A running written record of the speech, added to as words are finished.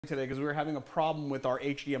today because we were having a problem with our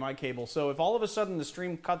HDMI cable. So if all of a sudden the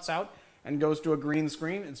stream cuts out and goes to a green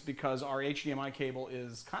screen, it's because our HDMI cable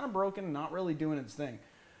is kind of broken, not really doing its thing.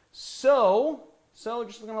 So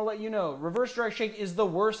just going to let you know, reverse dry shake is the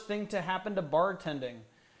worst thing to happen to bartending.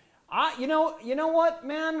 You know what,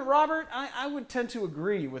 man, Robert? I would tend to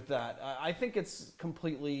agree with that. I think it's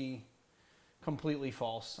completely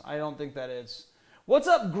false. I don't think that is. What's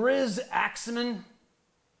up, Grizz Axeman?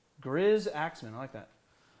 Grizz Axeman, I like that.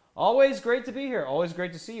 Always great to be here. Always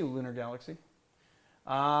great to see you, Lunar Galaxy.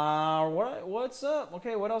 What's up?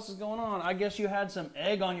 Okay, what else is going on? I guess you had some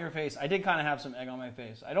egg on your face. I did kind of have some egg on my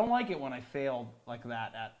face. I don't like it when I fail like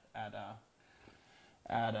that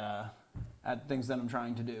at things that I'm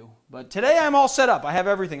trying to do. But today I'm all set up. I have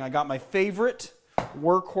everything. I got my favorite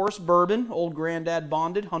workhorse bourbon, Old Granddad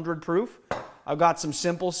Bonded, 100 proof. I've got some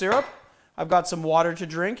simple syrup. I've got some water to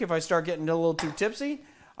drink if I start getting a little too tipsy.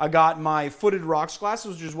 I got my footed rocks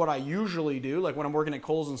glasses, which is what I usually do. Like when I'm working at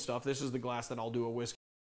Kohl's and stuff, this is the glass that I'll do a whiskey.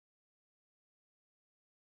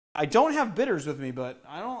 I don't have bitters with me, but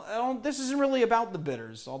I don't. This isn't really about the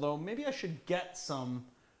bitters, although maybe I should get some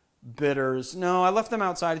bitters. No, I left them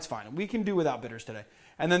outside. It's fine. We can do without bitters today.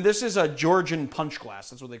 And then this is a Georgian punch glass.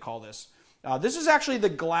 That's what they call this. This is actually the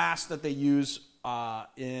glass that they use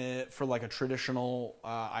for like a traditional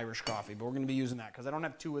Irish coffee, but we're going to be using that because I don't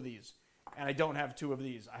have two of these. And I don't have two of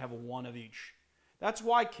these. I have one of each. That's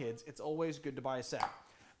why, kids, it's always good to buy a set.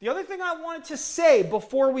 The other thing I wanted to say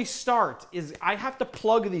before we start is I have to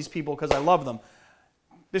plug these people because I love them.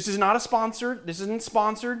 This is not a sponsor. This isn't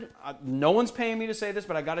sponsored. No one's paying me to say this,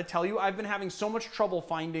 but I got to tell you, I've been having so much trouble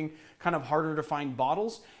finding kind of harder to find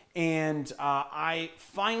bottles. And I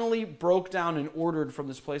finally broke down and ordered from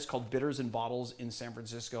this place called Bitters and Bottles in San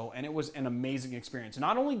Francisco. And it was an amazing experience.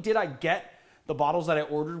 Not only did I get the bottles that I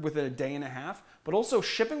ordered within a day and a half, but also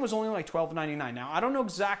shipping was only like $12.99. Now, I don't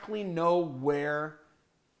exactly know where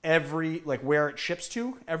where it ships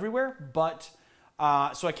to everywhere, but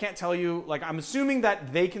so I can't tell you. Like, I'm assuming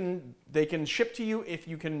that they can ship to you if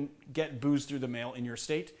you can get booze through the mail in your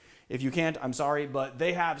state. If you can't, I'm sorry, but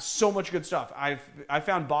they have so much good stuff. I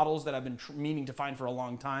found bottles that I've been meaning to find for a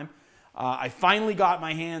long time. I finally got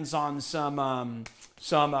my hands on some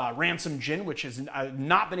Ransom Gin, which I've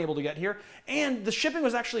not been able to get here. And the shipping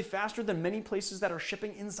was actually faster than many places that are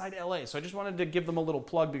shipping inside LA. So I just wanted to give them a little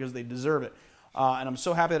plug because they deserve it. And I'm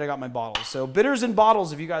so happy that I got my bottles. So Bitters and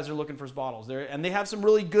Bottles, if you guys are looking for bottles. And they have some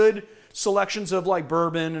really good selections of like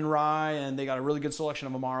bourbon and rye, and they got a really good selection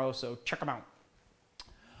of Amaro, so check them out.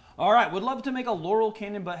 All right, would love to make a Laurel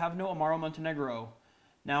Canyon, but have no Amaro Montenegro.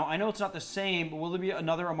 Now, I know it's not the same, but will there be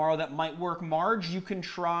another Amaro that might work? Marge, you can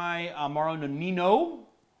try Amaro Nonino.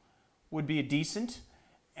 Would be a decent,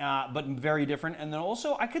 but very different. And then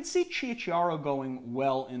also, I could see Chiachiaro going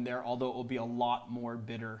well in there, although it will be a lot more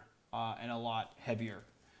bitter and a lot heavier.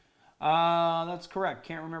 That's correct.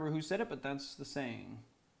 Can't remember who said it, but that's the saying.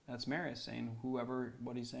 That's Marius saying whoever,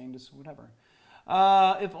 what he's saying, just whatever.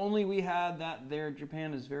 If only we had that there.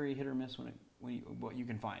 Japan is very hit or miss what you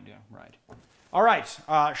can find. Yeah, right. All right,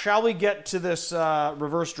 shall we get to this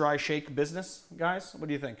reverse dry shake business, guys? What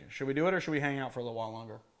do you think? Should we do it or should we hang out for a little while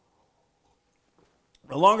longer?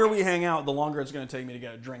 The longer we hang out, the longer it's going to take me to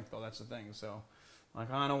get a drink, though. That's the thing. So I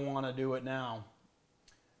kind of want to do it now.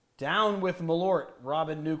 Down with Malort,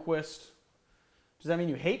 Robin Newquist. Does that mean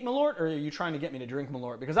you hate Malort, or are you trying to get me to drink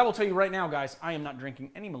Malort? Because I will tell you right now, guys, I am not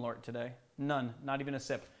drinking any Malort today. None. Not even a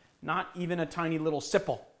sip. Not even a tiny little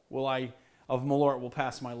sipple of Malort will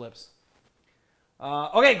pass my lips.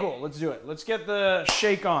 Okay, cool. Let's do it. Let's get the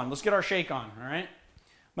shake on. Let's get our shake on, all right?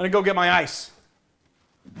 I'm going to go get my ice.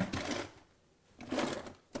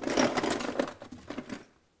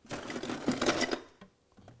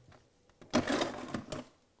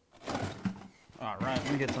 All right,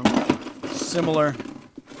 let me get some similar.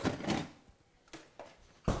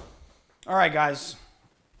 All right, guys.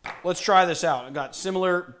 Let's try this out. I've got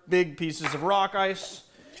similar big pieces of rock ice.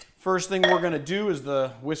 First thing we're going to do is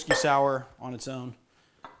the whiskey sour on its own.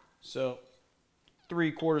 So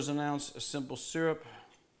 3/4 an ounce of simple syrup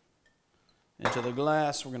into the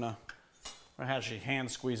glass. We're actually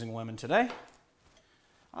hand squeezing lemon today.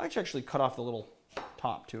 I like to actually cut off the little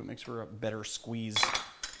top too. It makes for a better squeeze.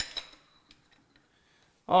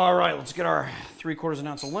 All right, let's get our 3/4 an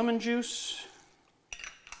ounce of lemon juice.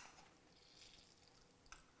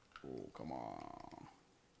 Oh, come on.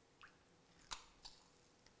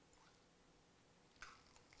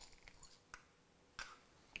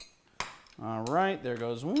 All right, there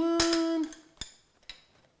goes one.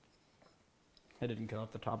 I didn't cut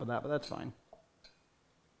off the top of that, but that's fine.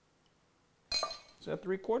 Is that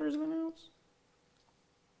 3/4 of an ounce?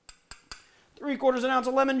 3/4 ounce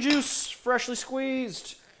of lemon juice, freshly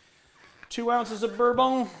squeezed. 2 ounces of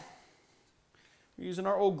bourbon. We're using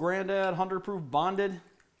our old granddad 100 proof bonded.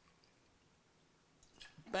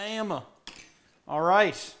 Bam. All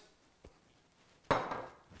right.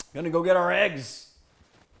 Gonna go get our eggs.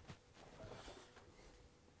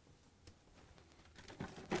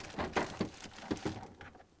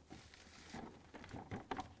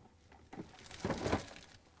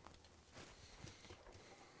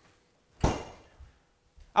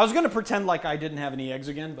 I was going to pretend like I didn't have any eggs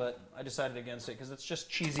again, but I decided against it because it's just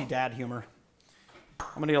cheesy dad humor.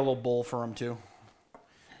 I'm going to get a little bowl for them too.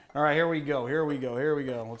 All right, here we go, here we go, here we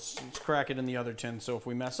go. Let's crack it in the other tin so if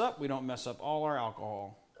we mess up, we don't mess up all our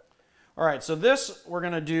alcohol. All right, so this we're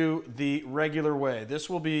going to do the regular way. This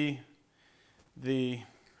will be the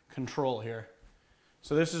control here.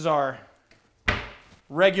 So this is our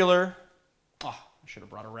regular. Oh, I should have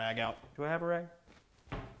brought a rag out. Do I have a rag?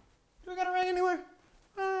 Do I got a rag anywhere?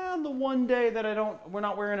 The one day that we're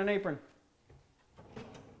not wearing an apron.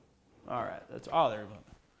 All right, that's, oh, there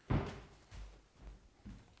we go.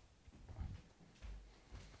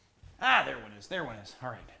 Ah, there one is, there one is. All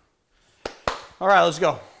right. All right, let's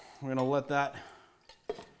go. We're gonna let that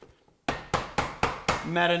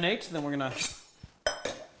marinate, then we're gonna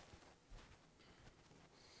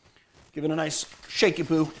give it a nice shaky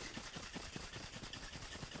poo.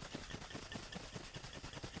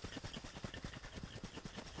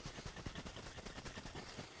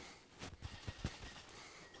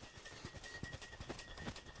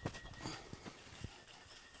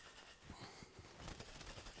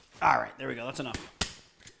 All right, there we go, that's enough.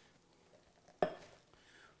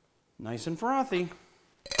 Nice and frothy.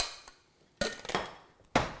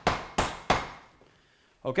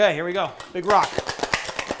 Okay, here we go, big rock.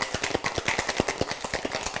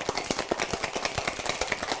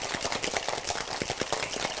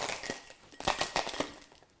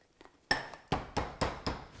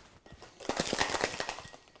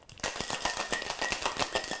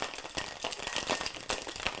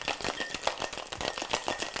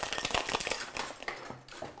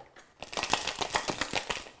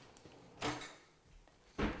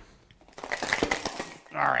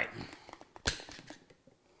 All right.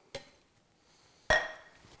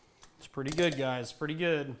 It's pretty good, guys. Pretty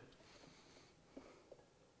good.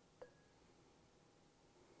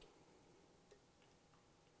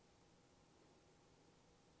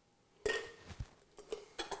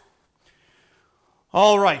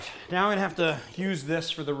 All right. Now I'm going to have to use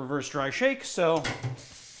this for the reverse dry shake, so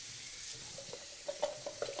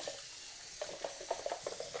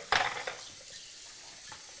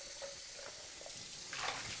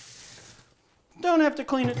don't have to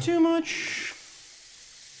clean it too much.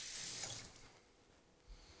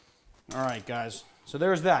 All right, guys. So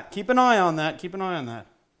there's that. Keep an eye on that. Keep an eye on that.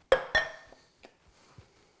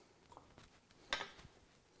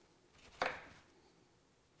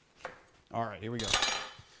 All right, here we go.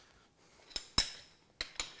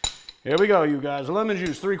 Here we go, you guys. Lemon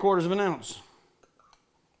juice, 3/4 ounce.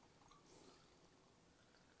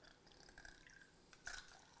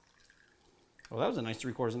 Oh, that was a nice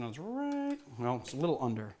 3/4 ounce, right? Well, it's a little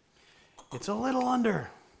under. It's a little under.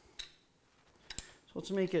 So let's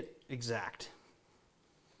make it exact.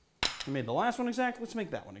 We made the last one exact. Let's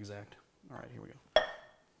make that one exact. All right, here we go.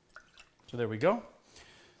 So there we go.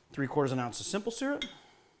 3/4 ounce of simple syrup.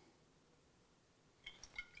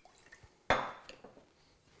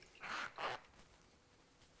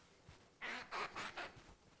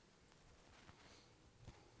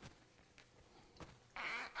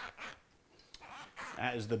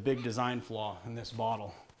 That is the big design flaw in this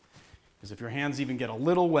bottle, is if your hands even get a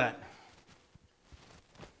little wet,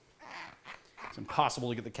 it's impossible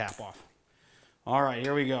to get the cap off. All right,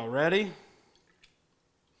 here we go. Ready?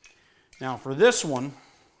 Now for this one,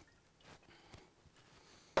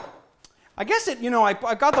 I guess it,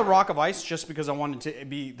 I got the rock of ice just because I wanted to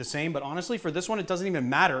be the same, but honestly for this one it doesn't even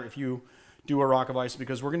matter if you do a rock of ice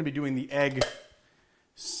because we're going to be doing the egg,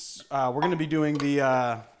 we're going to be doing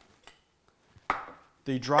the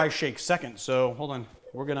dry shake second. So hold on,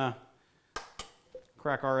 we're going to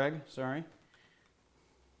crack our egg, sorry.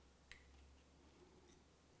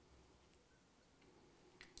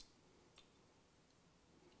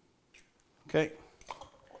 Okay,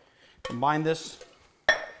 combine this,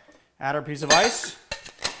 add our piece of ice.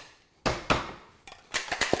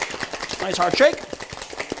 Nice hard shake.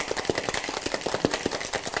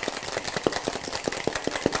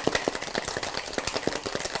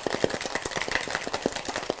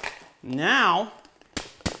 Now,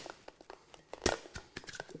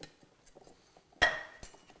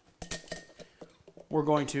 we're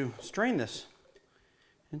going to strain this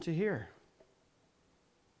into here.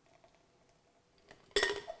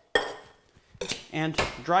 and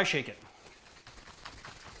dry shake it.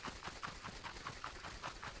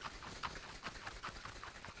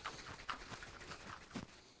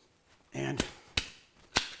 And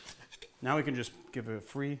now we can just give it a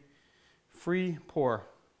free pour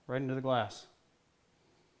right into the glass.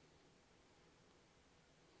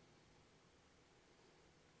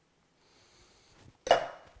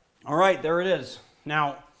 All right, there it is.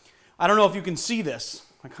 Now, I don't know if you can see this.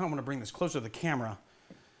 I kind of want to bring this closer to the camera.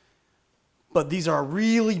 But these are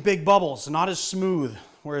really big bubbles, not as smooth,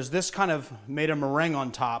 whereas this kind of made a meringue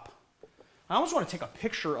on top. I almost want to take a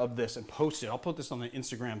picture of this and post it. I'll put this on the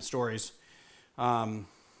Instagram stories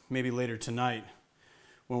maybe later tonight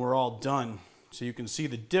when we're all done, so you can see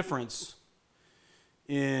the difference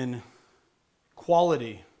in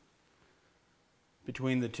quality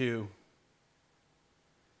between the two.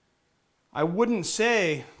 I wouldn't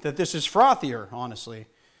say that this is frothier, honestly.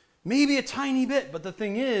 Maybe a tiny bit, but the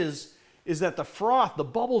thing is that the froth, the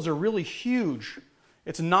bubbles are really huge.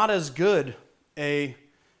 It's not as good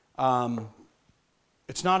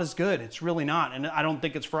it's not as good. It's really not, and I don't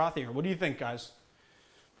think it's frothier. What do you think, guys?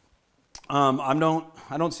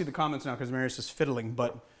 I don't see the comments now because Marius is fiddling,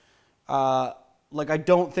 but like I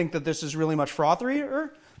don't think that this is really much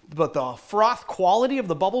frothier, but the froth quality of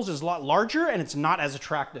the bubbles is a lot larger, and it's not as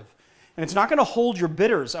attractive. And it's not going to hold your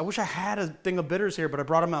bitters. I wish I had a thing of bitters here, but I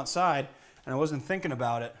brought them outside, and I wasn't thinking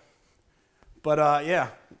about it. But yeah,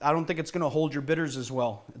 I don't think it's going to hold your bitters as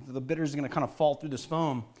well. The bitters are going to kind of fall through this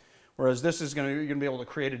foam, whereas this is you're going to be able to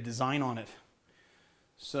create a design on it.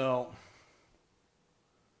 So,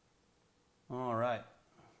 all right.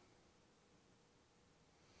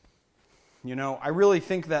 You know, I really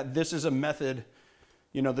think that this is a method,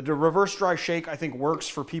 you know, the reverse dry shake I think works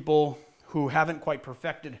for people who haven't quite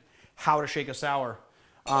perfected how to shake a sour.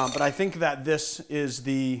 But I think that this is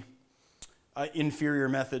the inferior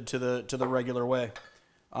method to the regular way,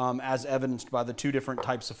 as evidenced by the two different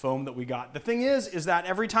types of foam that we got. The thing is that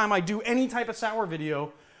every time I do any type of sour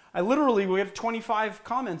video, we have 25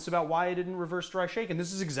 comments about why I didn't reverse dry shake, and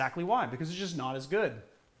this is exactly why, because it's just not as good.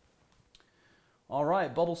 All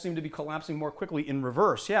right, bubbles seem to be collapsing more quickly in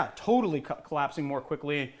reverse. Yeah, totally collapsing more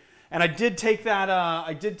quickly. And I did take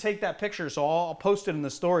that picture, so I'll post it in the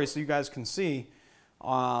story so you guys can see,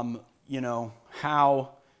 you know,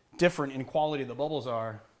 how different in quality the bubbles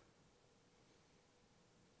are.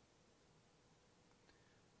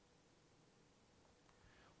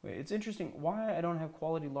 Wait, it's interesting why I don't have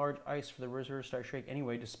quality large ice for the reverse dry shake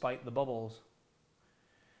anyway, despite the bubbles.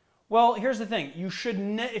 Well, here's the thing: you should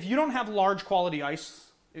if you don't have large quality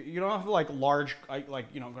ice, you don't have like large, like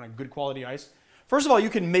you know, good quality ice. First of all, you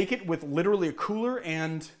can make it with literally a cooler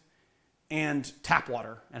and tap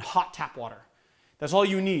water and hot tap water. That's all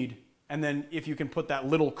you need. And then if you can put that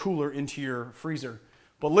little cooler into your freezer.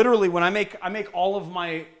 But literally, when I make all of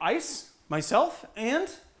my ice myself, and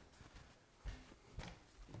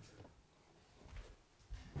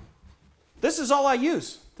this is all I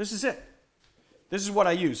use. This is it. This is what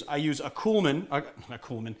I use. I use a Coleman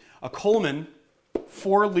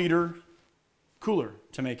 4-liter cooler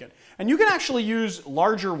to make it. And you can actually use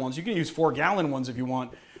larger ones. You can use 4-gallon ones if you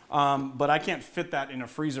want. But I can't fit that in a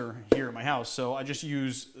freezer here at my house. So I just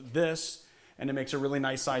use this, and it makes a really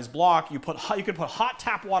nice sized block. You could put hot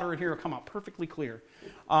tap water in here. It'll come out perfectly clear.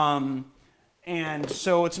 And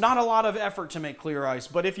so it's not a lot of effort to make clear ice.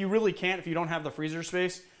 But if you really can't, if you don't have the freezer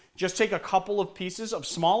space, just take a couple of pieces of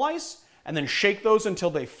small ice and then shake those until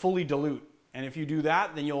they fully dilute. And if you do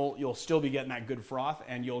that, then you'll still be getting that good froth,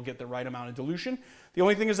 and you'll get the right amount of dilution. The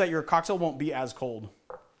only thing is that your cocktail won't be as cold.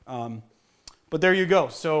 But there you go.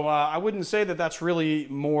 So I wouldn't say that that's really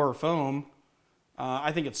more foam.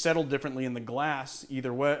 I think it's settled differently in the glass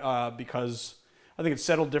either way, because I think it's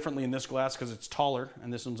settled differently in this glass because it's taller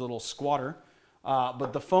and this one's a little squatter.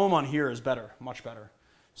 But the foam on here is better, much better.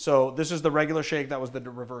 So this is the regular shake. That was the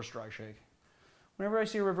reverse dry shake. Whenever I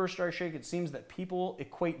see a reverse dry shake, it seems that people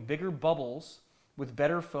equate bigger bubbles with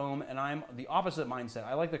better foam, and I'm the opposite mindset.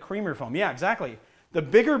 I like the creamier foam. Yeah, exactly. The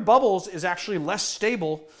bigger bubbles is actually less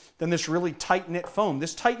stable than this really tight-knit foam.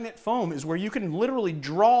 This tight-knit foam is where you can literally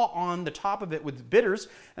draw on the top of it with bitters,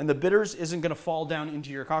 and the bitters isn't going to fall down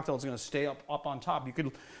into your cocktail. It's going to stay up on top. You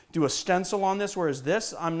could do a stencil on this, whereas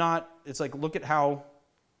this, I'm not. It's like, look at how,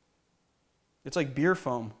 it's like beer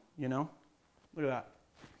foam, you know? Look at that.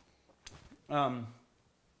 I'm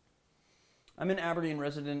an Aberdeen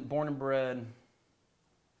resident, born and bred,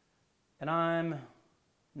 and I'm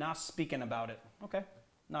not speaking about it. Okay,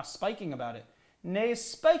 not spiking about it. Nay,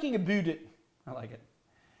 spiking about it. I like it.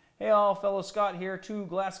 Hey all, fellow Scott here, to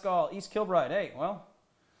Glasgow, East Kilbride. Hey, well,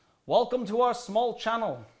 welcome to our small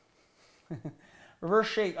channel. Reverse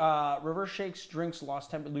shakes drinks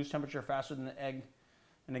lose temperature faster than the egg,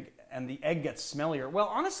 and the egg gets smellier. Well,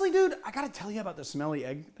 honestly, dude, I gotta tell you about the smelly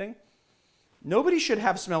egg thing. Nobody should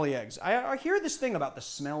have smelly eggs. I hear this thing about the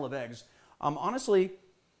smell of eggs. Honestly,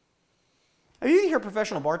 you hear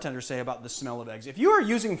professional bartenders say about the smell of eggs. If you are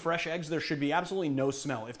using fresh eggs, there should be absolutely no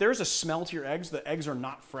smell. If there's a smell to your eggs, the eggs are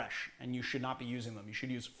not fresh, and you should not be using them. You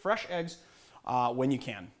should use fresh eggs when you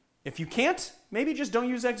can. If you can't, maybe just don't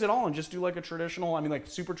use eggs at all and just do like a traditional, like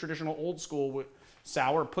super traditional old school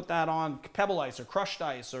sour. Put that on pebble ice or crushed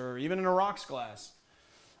ice or even in a rocks glass.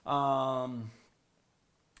 But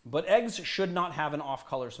eggs should not have an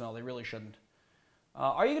off-color smell. They really shouldn't.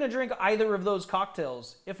 Are you going to drink either of those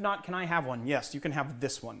cocktails? If not, can I have one? Yes, you can have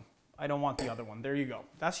this one. I don't want the other one. There you go.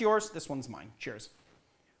 That's yours. This one's mine. Cheers.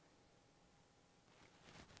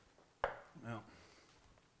 Now,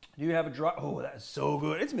 do you have a dry... Oh, that is so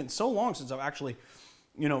good. It's been so long since I've actually,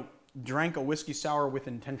 drank a whiskey sour with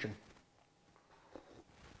intention.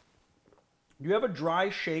 Do you have a dry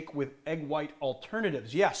shake with egg white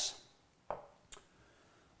alternatives? Yes.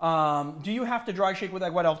 Do you have to dry shake with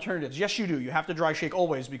egg white alternatives? Yes, you do. You have to dry shake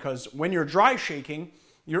always because when you're dry shaking,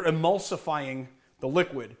 you're emulsifying the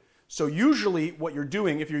liquid. So usually what you're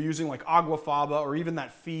doing, if you're using like aquafaba or even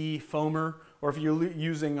that Phi foamer, or if you're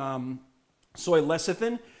using soy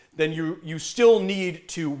lecithin, then you still need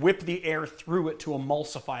to whip the air through it to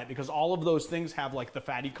emulsify it because all of those things have like the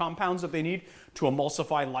fatty compounds that they need to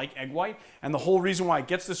emulsify like egg white. And the whole reason why it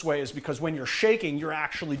gets this way is because when you're shaking, you're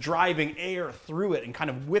actually driving air through it and kind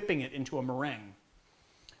of whipping it into a meringue.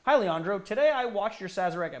 Hi, Leandro. Today I watched your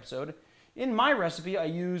Sazerac episode. In my recipe, I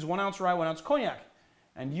use 1 ounce rye, 1 ounce cognac.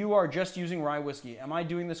 And you are just using rye whiskey. Am I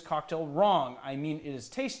doing this cocktail wrong? I mean, it is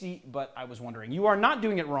tasty, but I was wondering. You are not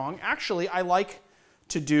doing it wrong. Actually, I like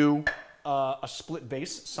to do a split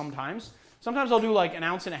base sometimes. Sometimes I'll do like 1.5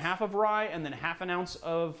 ounces of rye and then 1/2 ounce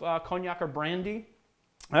of cognac or brandy.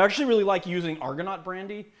 I actually really like using Argonaut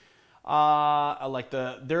brandy.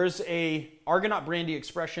 There's a Argonaut brandy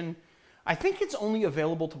expression. I think it's only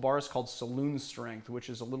available to bars called Saloon Strength, which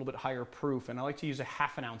is a little bit higher proof, and I like to use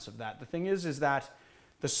 1/2 ounce of that. The thing is that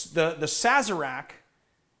the Sazerac,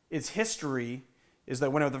 its history is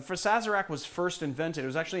that when the Sazerac was first invented, it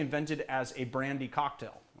was actually invented as a brandy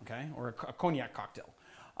cocktail, okay, or a cognac cocktail.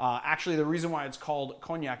 Actually, the reason why it's called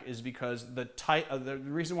cognac is because the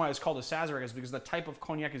reason why it's called a Sazerac is because the type of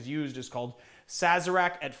cognac is used is called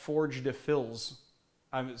Sazerac at Forge de Fils.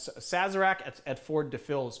 Sazerac at Forge de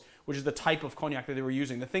Fils, which is the type of cognac that they were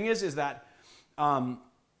using. The thing is that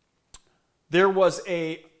there was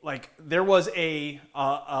a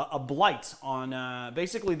blight on.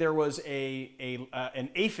 Basically, there was an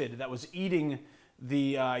aphid that was eating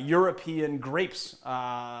the European grapes,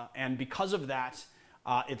 and because of that,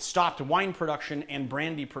 it stopped wine production and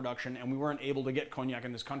brandy production, and we weren't able to get cognac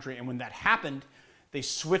in this country. And when that happened, they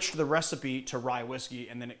switched the recipe to rye whiskey,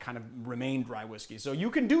 and then it kind of remained rye whiskey. So you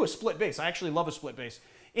can do a split base. I actually love a split base.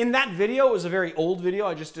 In that video, it was a very old video.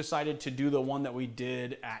 I just decided to do the one that we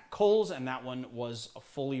did at Kohl's, and that one was a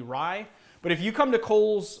fully rye. But if you came to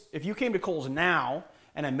Kohl's now,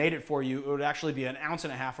 and I made it for you, it would actually be 1.5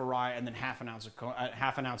 ounces of rye and then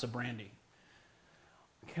 1/2 ounce of brandy.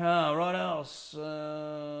 What else?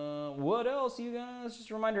 What else, you guys?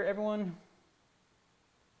 Just a reminder, everyone.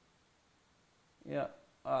 Yeah.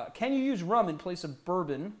 Can you use rum in place of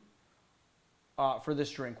bourbon for this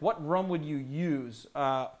drink? What rum would you use?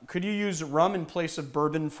 Could you use rum in place of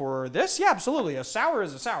bourbon for this? Yeah, absolutely. A sour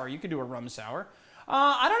is a sour. You could do a rum sour.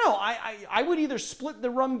 I don't know. I would either split the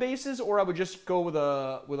rum bases, or I would just go with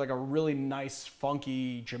like a really nice,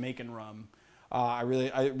 funky Jamaican rum.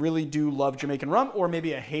 I really do love Jamaican rum, or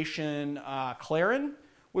maybe a Haitian Clarin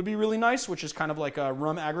would be really nice, which is kind of like a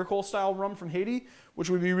rum agricole style rum from Haiti, which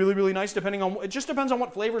would be really, really nice depending on, it just depends on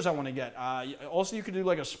what flavors I want to get. Also, you could do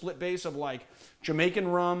like a split base of like Jamaican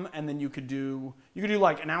rum, and then you could do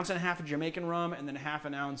like 1.5 ounces of Jamaican rum, and then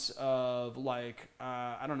 1/2 ounce of like,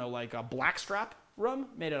 I don't know, like a blackstrap rum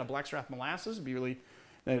made out of blackstrap molasses. It'd be really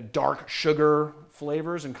dark sugar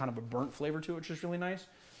flavors and kind of a burnt flavor to it, which is really nice.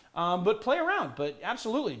 But play around, but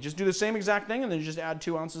absolutely. Just do the same exact thing and then just add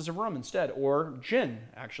 2 ounces of rum instead. Or gin,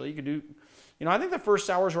 actually. You could do, I think the first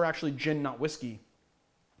sours were actually gin, not whiskey.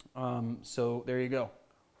 So there you go.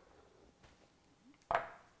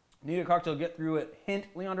 Need a cocktail, get through it. Hint,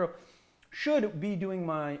 Leandro should be doing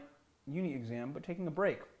my uni exam, but taking a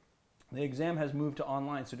break. The exam has moved to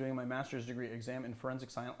online, so doing my master's degree exam in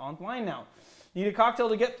forensic science online now. Need a cocktail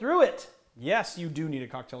to get through it. Yes, you do need a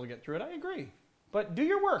cocktail to get through it. I agree. But do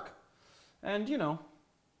your work and,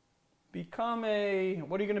 become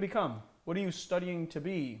what are you going to become? What are you studying to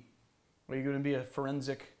be? Are you going to be a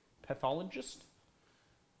forensic pathologist?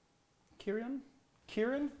 Kieran?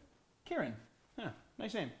 Kieran? Kieran. Yeah,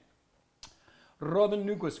 nice name. Robin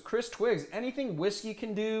Newquist. Chris Twiggs. Anything whiskey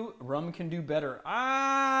can do, rum can do better.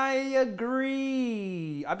 I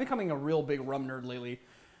agree. I'm becoming a real big rum nerd lately.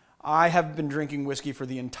 I have been drinking whiskey for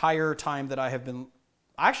the entire time that I have been...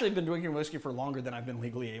 I actually have been drinking whiskey for longer than I've been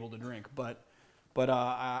legally able to drink, but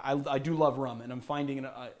I do love rum, and I'm finding,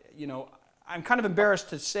 you know, I'm kind of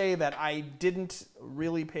embarrassed to say that I didn't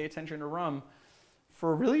really pay attention to rum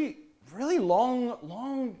for a really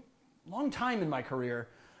long time in my career,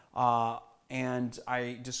 and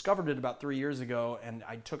I discovered it about 3 years ago, and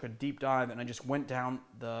I took a deep dive, and I just went down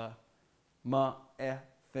the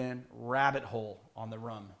effing rabbit hole on the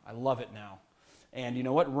rum. I love it now. And you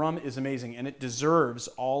know what? Rum is amazing, and it deserves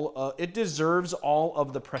all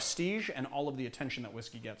of the prestige and all of the attention that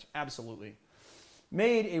whiskey gets. Absolutely.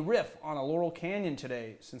 Made a riff on a Laurel Canyon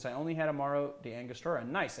today since I only had a Amaro de Angostura.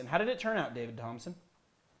 Nice. And how did it turn out, David Thompson?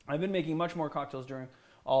 I've been making much more cocktails during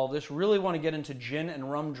all of this. Really want to get into gin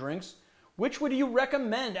and rum drinks. Which would you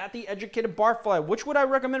recommend at the Educated Barfly? Which would I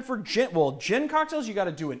recommend for gin? Well, gin cocktails, you got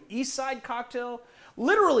to do an East Side cocktail.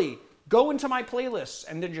 Literally, go into my playlists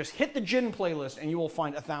and then just hit the gin playlist and you will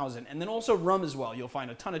find 1,000. And then also rum as well. You'll find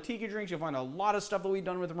a ton of tiki drinks. You'll find a lot of stuff that we've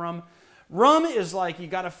done with rum. Rum is like, you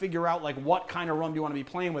got to figure out like what kind of rum do you want to be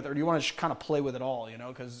playing with, or do you want to just kind of play with it all, you know?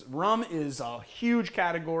 Because rum is a huge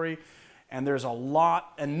category, and there's a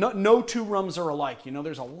lot, and no two rums are alike, you know?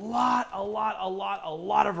 There's a lot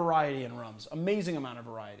of variety in rums. Amazing amount of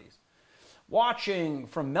varieties. Watching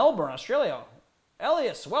from Melbourne, Australia.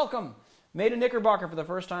 Elias, welcome. Made a Knickerbocker for the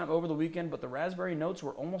first time over the weekend, but the raspberry notes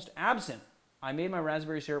were almost absent. I made my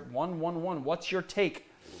raspberry syrup 1-1-1. What's your take?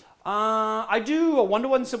 I do a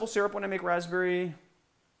 1-to-1 simple syrup when I make raspberry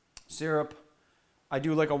syrup. I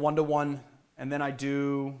do like a 1-to-1, and then I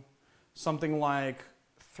do something like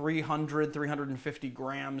 350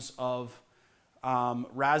 grams of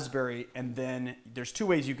raspberry, and then there's two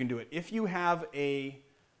ways you can do it. If you have an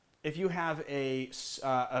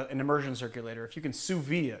immersion circulator, if you can sous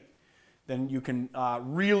vide it, then you can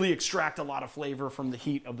really extract a lot of flavor from the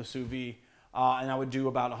heat of the sous vide. And I would do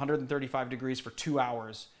about 135 degrees for 2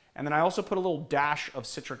 hours. And then I also put a little dash of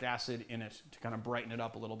citric acid in it to kind of brighten it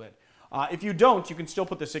up a little bit. If you don't, you can still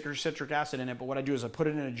put the citric acid in it, but what I do is I put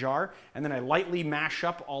it in a jar, and then I lightly mash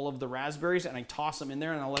up all of the raspberries, and I toss them in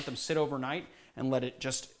there, and I'll let them sit overnight and let it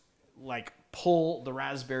just like pull the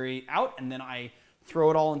raspberry out, and then I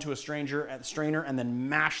throw it all into a strainer, and then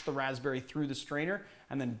mash the raspberry through the strainer,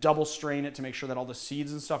 and then double strain it to make sure that all the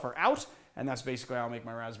seeds and stuff are out, and that's basically how I make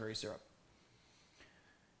my raspberry syrup.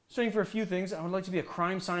 Studying for a few things. I would like to be a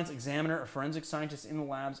crime science examiner, a forensic scientist in the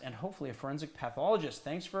labs, and hopefully a forensic pathologist.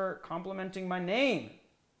 Thanks for complimenting my name.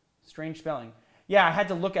 Strange spelling. Yeah, I had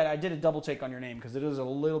to look at it. I did a double take on your name because it is a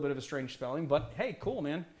little bit of a strange spelling, but hey, cool,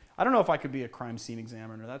 man. I don't know if I could be a crime scene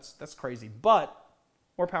examiner. That's crazy, but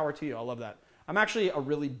more power to you. I love that. I'm actually a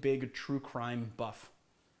really big true crime buff.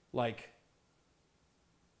 I'm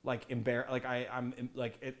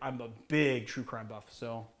a big true crime buff,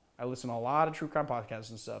 so I listen to a lot of true crime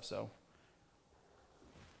podcasts and stuff, so.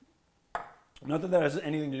 Not that has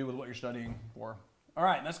anything to do with what you're studying for. All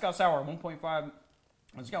right, Mezcal Sour, 1.5.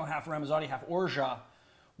 Mezcal, half Ramazzotti, half Orgeat,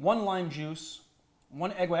 1 lime juice,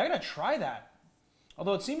 1 egg white. I gotta try that.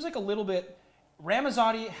 Although it seems like a little bit,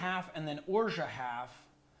 Ramazzotti half and then Orgeat half.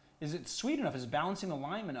 Is it sweet enough? Is it balancing the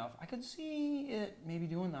lime enough? I could see it maybe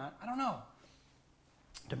doing that. I don't know.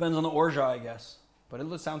 Depends on the Orgeat, I guess. But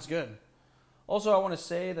it sounds good. Also, I want to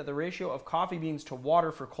say that the ratio of coffee beans to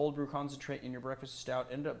water for cold brew concentrate in your breakfast stout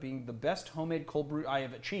ended up being the best homemade cold brew I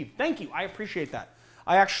have achieved. Thank you. I appreciate that.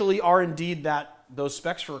 I actually are indeed those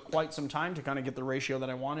specs for quite some time to kind of get the ratio that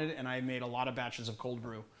I wanted, and I made a lot of batches of cold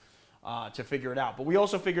brew to figure it out. But we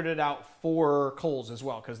also figured it out for Coles as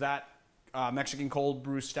well, because that Mexican cold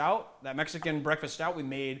brew stout, that Mexican breakfast stout we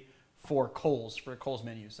made for Coles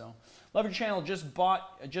menu. So, love your channel. Just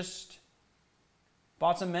bought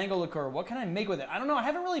some mango liqueur. What can I make with it? I don't know. I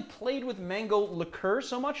haven't really played with mango liqueur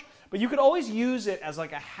so much, but you could always use it as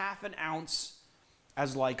like a ½ ounce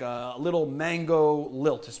as like a little mango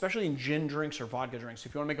lilt, especially in gin drinks or vodka drinks.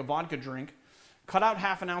 If you want to make a vodka drink, cut out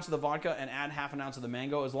 ½ ounce of the vodka and add ½ ounce of the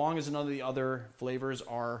mango. As long as none of the other flavors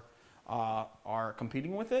are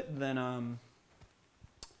competing with it, then I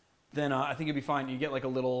think it'd be fine. You get like a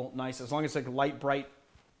little nice, as long as it's like light bright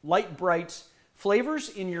flavors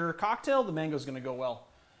in your cocktail, the mango's going to go well.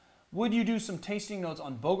 Would you do some tasting notes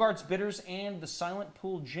on Bogart's bitters and the Silent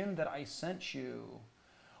Pool gin that I sent you?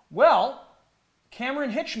 Well,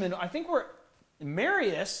 Cameron Hitchman, I think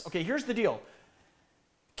Marius, okay, here's the deal.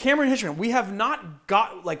 Cameron Hitchman, we have not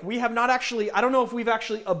actually, I don't know if we've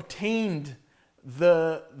actually obtained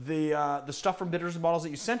the stuff from Bitters and Bottles that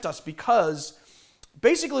you sent us, because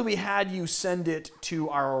basically we had you send it to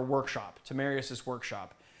our workshop, to Marius's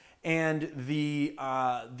workshop. And the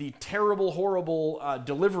terrible, horrible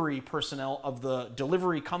delivery personnel of the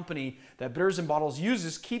delivery company that Bitters and Bottles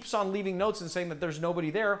uses keeps on leaving notes and saying that there's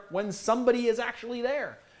nobody there when somebody is actually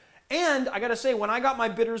there. And I gotta say, when I got my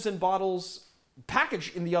Bitters and Bottles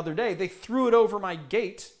package in the other day, they threw it over my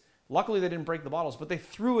gate. Luckily, they didn't break the bottles, but they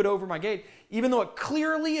threw it over my gate, even though it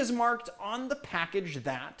clearly is marked on the package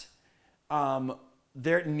that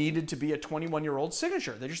there needed to be a 21-year-old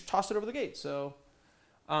signature. They just tossed it over the gate. So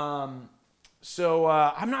I'm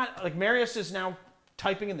not, like, Marius is now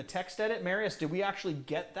typing in the text edit. Marius, did we actually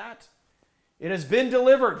get that? It has been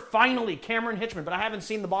delivered, finally, Cameron Hitchman, but I haven't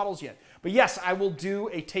seen the bottles yet. But yes, I will do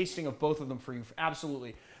a tasting of both of them for you,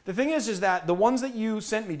 absolutely. The thing is that the ones that you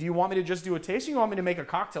sent me, do you want me to just do a tasting, or you want me to make a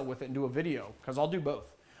cocktail with it and do a video? Because I'll do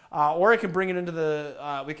both. Or I can bring it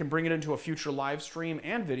into we can bring it into a future live stream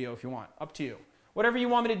and video if you want. Up to you. Whatever you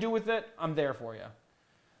want me to do with it, I'm there for you.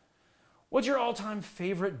 What's your all-time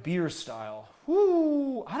favorite beer style?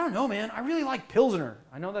 Woo, I don't know, man. I really like Pilsner.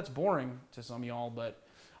 I know that's boring to some of y'all, but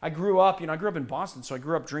I grew up in Boston, so I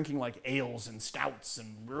grew up drinking like ales and stouts,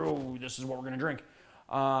 and oh, this is what we're gonna drink.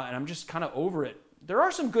 And I'm just kind of over it. There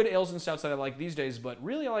are some good ales and stouts that I like these days, but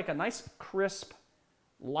really I like a nice, crisp,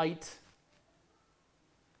 light,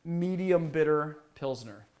 medium bitter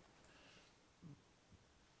Pilsner.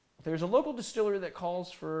 There's a local distillery that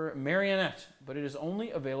calls for Marionette, but it is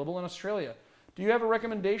only available in Australia. Do you have a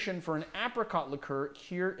recommendation for an apricot liqueur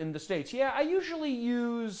here in the States? Yeah, I usually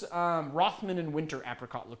use Rothman and Winter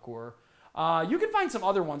apricot liqueur. You can find some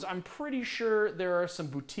other ones. I'm pretty sure there are some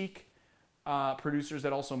boutique producers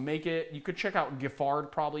that also make it. You could check out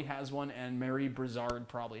Giffard probably has one, and Mary Brizard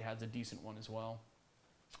probably has a decent one as well.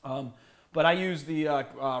 But I use the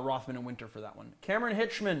Rothman and Winter for that one. Cameron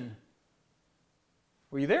Hitchman.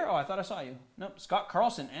 Were you there? Oh, I thought I saw you. Nope. Scott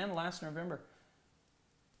Carlson, and last November.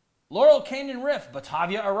 Laurel Canyon Riff,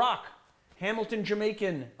 Batavia, Iraq. Hamilton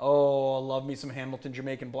Jamaican. Oh, I love me some Hamilton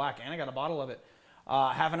Jamaican Black, and I got a bottle of it.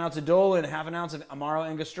 Half an ounce of Dolan, half an ounce of Amaro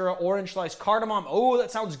Angostura, orange slice cardamom. Oh,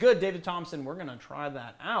 that sounds good, David Thompson. We're going to try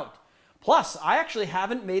that out. Plus, I actually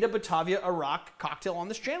haven't made a Batavia Iraq cocktail on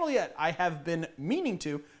this channel yet. I have been meaning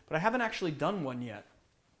to, but I haven't actually done one yet.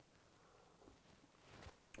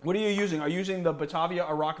 What are you using? Are you using the Batavia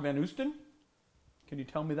Iraq Van Oosten? Can you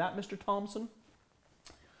tell me that, Mr. Thompson?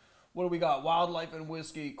 What do we got? Wildlife and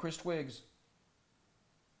Whiskey, Chris Twiggs.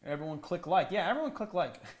 Everyone click like. Yeah, everyone click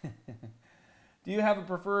like. Do you have a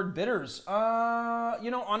preferred bitters? You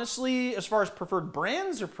know, honestly, as far as preferred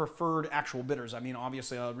brands or preferred actual bitters, I mean,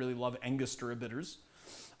 obviously, I really love Angostura bitters.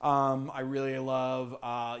 I really love,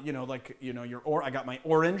 I got my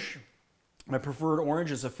orange. My preferred orange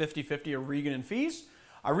is a 50-50 of Regan and Fees.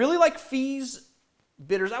 I really like Fees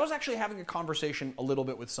bitters. I was actually having a conversation a little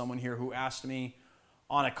bit with someone here who asked me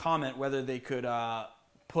on a comment whether they could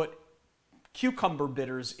put cucumber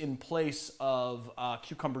bitters in place of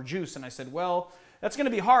cucumber juice. And I said, well, that's going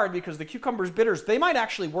to be hard because the cucumber's bitters, they might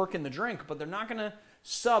actually work in the drink, but they're not going to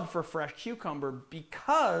sub for fresh cucumber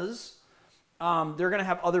because they're going to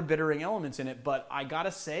have other bittering elements in it. But I got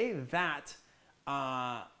to say that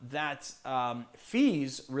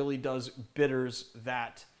Fees really does bitters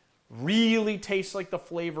that really taste like the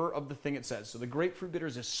flavor of the thing it says. So the grapefruit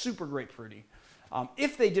bitters is super grapefruity.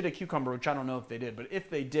 If they did a cucumber, which I don't know if they did, but if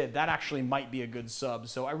they did, that actually might be a good sub.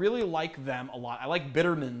 So I really like them a lot. I like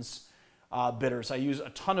Bitterman's bitters. I use a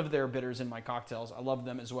ton of their bitters in my cocktails. I love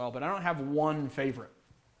them as well, but I don't have one favorite.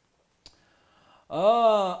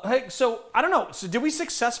 Hey, so I don't know. So did we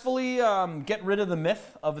successfully get rid of the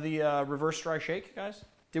myth of the reverse dry shake, guys?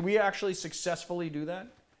 Did we actually successfully do that?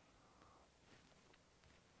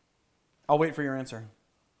 I'll wait for your answer.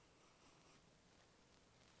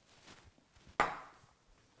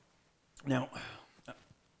 Now,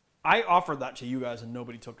 I offered that to you guys and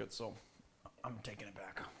nobody took it, so I'm taking it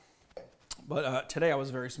back. But today I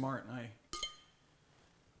was very smart and I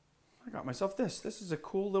got myself this. This is a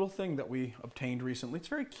cool little thing that we obtained recently. It's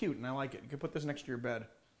very cute and I like it. You can put this next to your bed.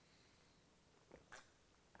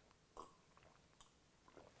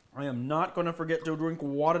 I am not going to forget to drink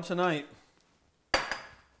water tonight.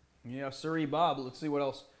 Yeah, sirree, Bob. Let's see what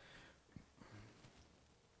else.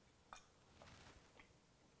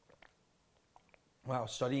 Wow,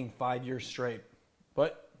 studying 5 years straight.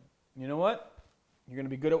 But you know what? You're going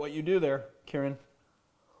to be good at what you do there, Kieran.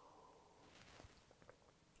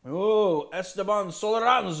 Oh, Esteban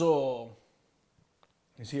Soloranzo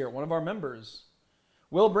is here, one of our members.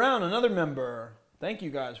 Will Brown, another member. Thank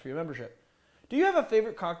you guys for your membership. Do you have a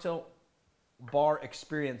favorite cocktail bar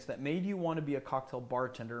experience that made you want to be a cocktail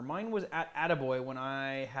bartender? Mine was at Attaboy when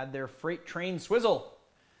I had their Freight Train Swizzle.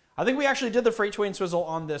 I think we actually did the Freight Train Swizzle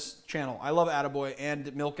on this channel. I love Attaboy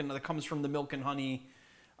and Milk, and that comes from the Milk and Honey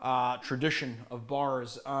tradition of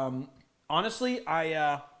bars. Honestly,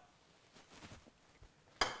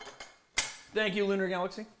 thank you, Lunar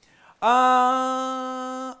Galaxy.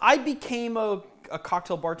 I became a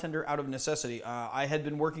cocktail bartender out of necessity. I had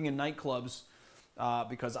been working in nightclubs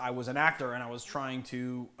because I was an actor and I was trying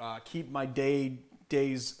to keep my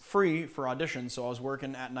days free for auditions. So I was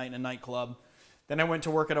working at night in a nightclub. Then I went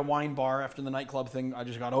to work at a wine bar after the nightclub thing. I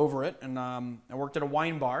just got over it, and I worked at a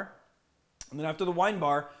wine bar. And then after the wine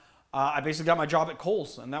bar, I basically got my job at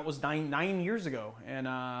Kohl's, and that was nine years ago. And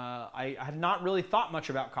I had not really thought much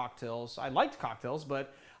about cocktails. I liked cocktails,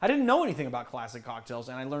 but I didn't know anything about classic cocktails,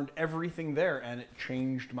 and I learned everything there, and it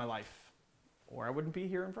changed my life, or I wouldn't be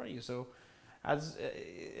here in front of you. So,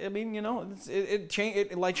 it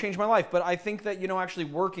changed my life. But I think that actually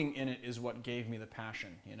working in it is what gave me the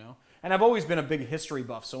passion. And I've always been a big history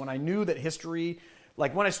buff. So when I knew that history,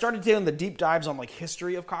 like when I started doing the deep dives on like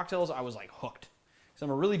history of cocktails, I was like hooked. So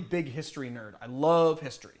I'm a really big history nerd. I love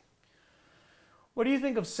history. What do you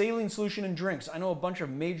think of saline solution in drinks? I know a bunch of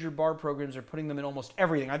major bar programs are putting them in almost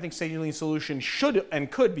everything. I think saline solution should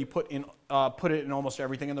and could be put it in almost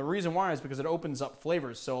everything. And the reason why is because it opens up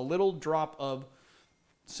flavors. So a little drop of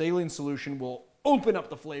saline solution will open up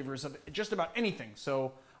the flavors of just about anything.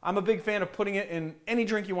 So I'm a big fan of putting it in any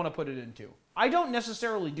drink you want to put it into. I don't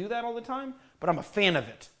necessarily do that all the time, but I'm a fan of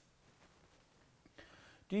it.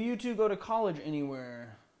 Do you two go to college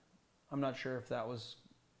anywhere? I'm not sure if that was...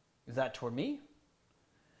 Is that toward me?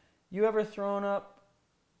 Have you ever thrown up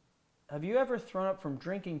from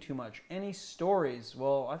drinking too much? Any stories?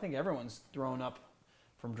 Well, I think everyone's thrown up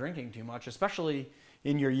from drinking too much, especially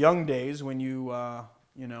in your young days when you,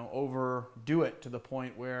 overdo it to the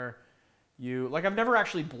point where I've never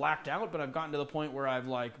actually blacked out, but I've gotten to the point where I've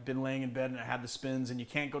been laying in bed and I had the spins and you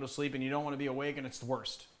can't go to sleep and you don't want to be awake, and it's the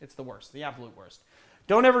worst. It's the worst, the absolute worst.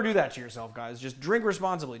 Don't ever do that to yourself, guys. Just drink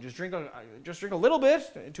responsibly. Just drink a little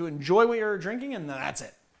bit to enjoy what you're drinking, and that's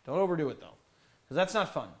it. Don't overdo it though, because that's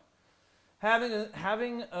not fun.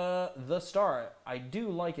 Having the Star, I do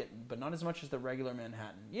like it, but not as much as the regular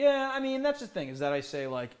Manhattan. Yeah, I mean that's the thing, is that I say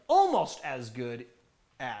almost as good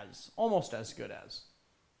as.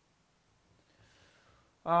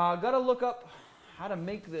 Gotta look up how to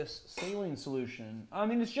make this saline solution. I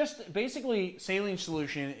mean, it's just basically saline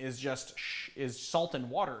solution is salt and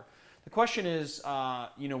water. The question is,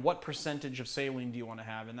 what percentage of saline do you want to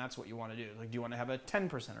have, and that's what you want to do. Do you want to have a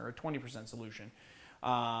 10% or a 20% solution?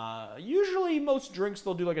 Usually, most drinks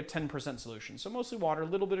they'll do a 10% solution. So mostly water, a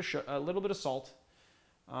little bit of salt.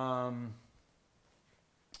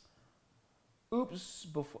 Oops,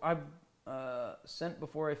 sent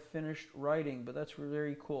before I finished writing, but that's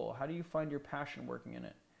very cool. How do you find your passion working in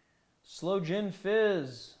it? Slow Gin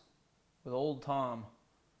Fizz with Old Tom.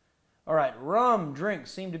 All right, rum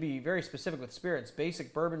drinks seem to be very specific with spirits.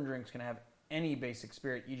 Basic bourbon drinks can have any basic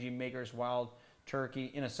spirit, e.g. Maker's Wild Turkey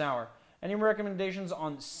in a sour. Any recommendations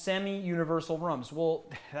on semi-universal rums? Well,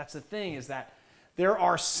 that's the thing, is that there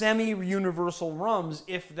are semi-universal rums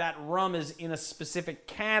if that rum is in a specific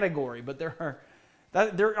category, but there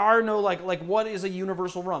are no, what is a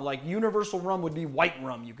universal rum? Universal rum would be white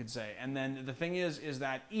rum, you could say. And then the thing is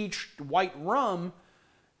that each white rum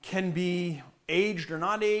can be aged or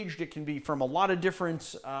not aged. It can be from a lot of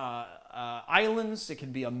different islands. It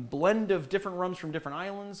can be a blend of different rums from different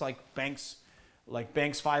islands, like Banks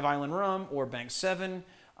 5 Island Rum or Banks 7,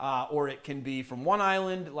 or it can be from one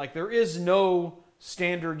island. There is no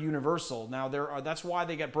standard universal. Now that's why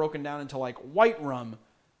they get broken down into white rum,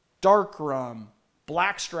 dark rum,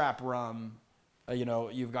 blackstrap rum.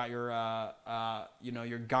 You've got your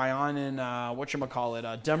your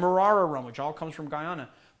Guyanan Demerara rum, which all comes from Guyana.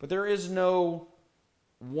 But there is no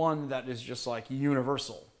one that is just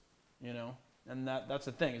universal, And that's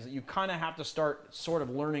the thing, is that you kind of have to start sort of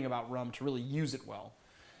learning about rum to really use it well.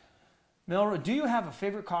 Melra, do you have a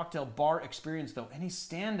favorite cocktail bar experience, though? Any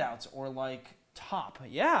standouts or top?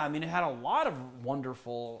 Yeah, I mean, it had a lot of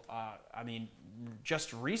wonderful,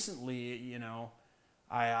 just recently,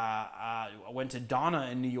 I went to Donna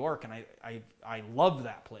in New York, and I love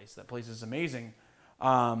that place. That place is amazing.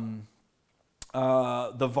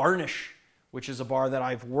 The Varnish, which is a bar that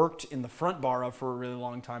I've worked in the front bar of for a really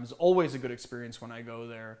long time, is always a good experience when I go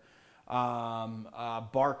there.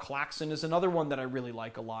 Bar Claxon is another one that I really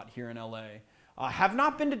like a lot here in LA. Have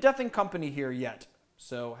not been to Death and Company here yet,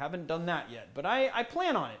 so haven't done that yet. But I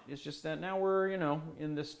plan on it. It's just that now we're,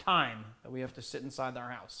 in this time that we have to sit inside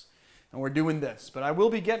our house and we're doing this. But I will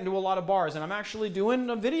be getting to a lot of bars, and I'm actually doing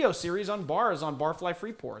a video series on bars on Barfly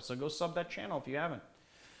Freepour, so go sub that channel if you haven't.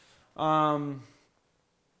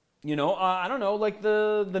 You know, I don't know, like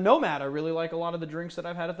the Nomad. I really like a lot of the drinks that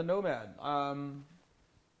I've had at the Nomad.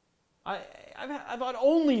 I've had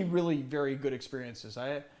only really very good experiences.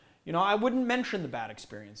 You know, I wouldn't mention the bad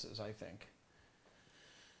experiences, I think.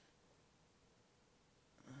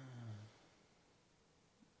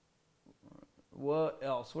 What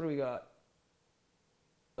else? What do we got?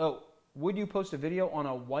 Oh, would you post a video on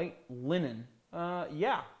a white linen?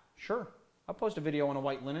 Yeah, sure. I'll post a video on a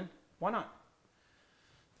white linen. Why not?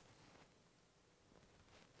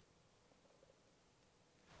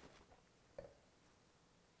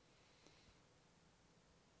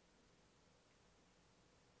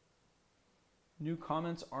 New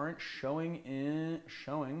comments aren't showing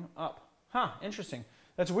up. Huh, interesting.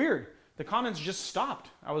 That's weird. The comments just stopped.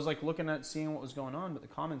 I was like looking at seeing what was going on, but the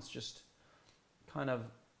comments just kind of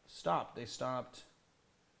stopped. They stopped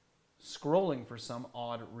scrolling for some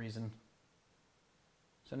odd reason.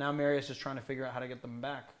 So now Marius is trying to figure out how to get them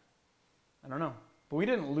back. I don't know. But we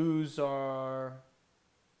didn't lose our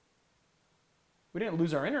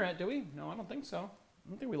internet, did we? No, I don't think so. I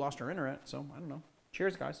don't think we lost our internet, so I don't know.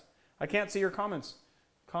 Cheers, guys. I can't see your comments.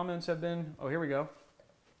 Comments have been, oh, here we go.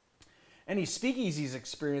 Any speakeasies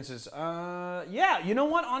experiences? Yeah, you know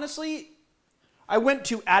what? Honestly, I went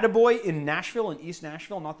to Attaboy in Nashville, in East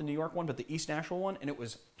Nashville, not the New York one, but the East Nashville one, and it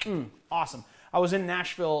was awesome. I was in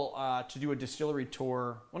Nashville to do a distillery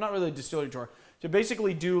tour. Well, not really a distillery tour. To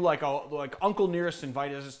basically do like Uncle Nearest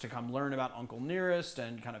invited us to come learn about Uncle Nearest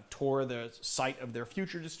and kind of tour the site of their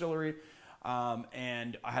future distillery.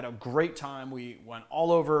 And I had a great time. We went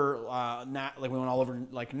all over,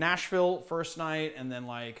 like Nashville first night, and then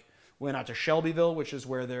like went out to Shelbyville, which is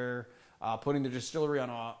where they're putting the distillery on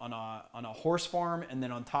a horse farm, and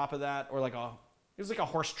then on top of that, it was like a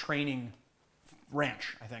horse training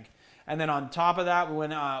ranch, I think. And then on top of that, we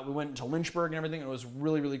went to Lynchburg and everything. And it was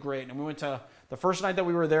really, really great. And we went to the first night that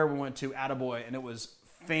we were there. We went to Attaboy, and it was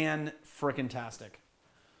fan-frickin-tastic.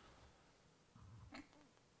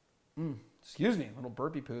 Excuse me, a little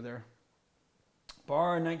burpee poo there.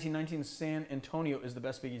 Bar 1919 San Antonio is the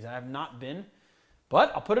best speakeasy. I have not been,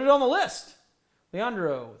 but I'll put it on the list.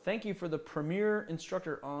 Leandro, thank you for the premier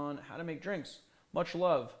instructor on how to make drinks. Much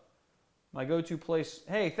love. My go-to place.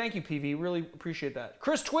 Hey, thank you, PV. Really appreciate that.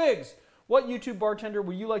 Chris Twiggs, what YouTube bartender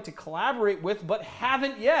would you like to collaborate with but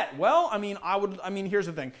haven't yet? Well, I mean, here's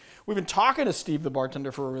the thing. We've been talking to Steve the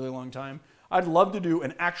bartender for a really long time. I'd love to do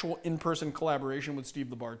an actual in-person collaboration with Steve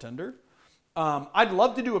the bartender. I'd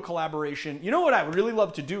love to do a collaboration. You know what I would really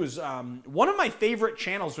love to do is one of my favorite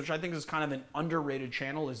channels, which I think is kind of an underrated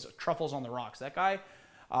channel, is Truffles on the Rocks. That guy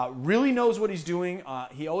really knows what he's doing.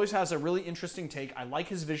 He always has a really interesting take. I like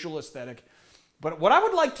his visual aesthetic. But what I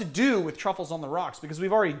would like to do with Truffles on the Rocks, because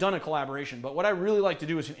we've already done a collaboration, but what I really like to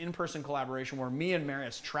do is an in-person collaboration where me and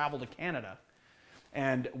Marius travel to Canada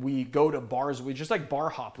and we go to bars. We just like bar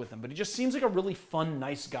hop with him. But he just seems like a really fun,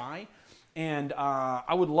 nice guy. And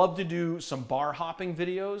I would love to do some bar hopping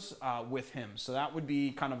videos with him. So that would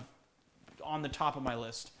be kind of on the top of my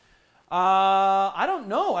list. I don't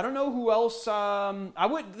know. I don't know who else.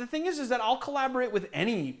 The thing is that I'll collaborate with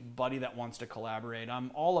anybody that wants to collaborate.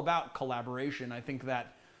 I'm all about collaboration. I think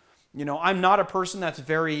that, you know, I'm not a person that's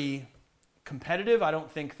very competitive. I don't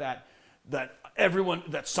think that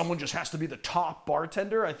someone just has to be the top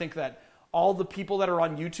bartender. I think that all the people that are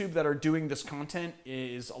on YouTube that are doing this content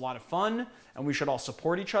is a lot of fun, and we should all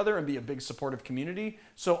support each other and be a big supportive community.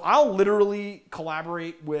 So I'll literally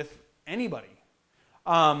collaborate with anybody.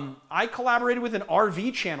 I collaborated with an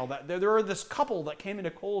RV channel. There are this couple that came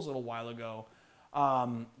into Kohl's a little while ago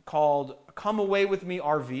called Come Away With Me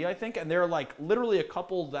RV, I think, and they're like literally a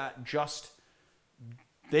couple that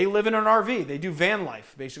they live in an RV. They do van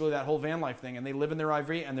life, basically that whole van life thing, and they live in their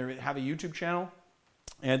RV, and they have a YouTube channel.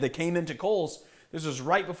 And they came into Kohl's. This was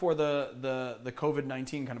right before the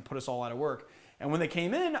COVID-19 kind of put us all out of work. And when they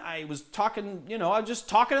came in, I was talking, I was just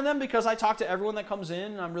talking to them because I talk to everyone that comes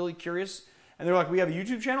in, and I'm really curious. And they were like, we have a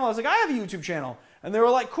YouTube channel? I was like, I have a YouTube channel. And they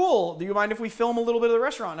were like, cool, do you mind if we film a little bit of the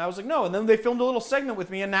restaurant? And I was like, no. And then they filmed a little segment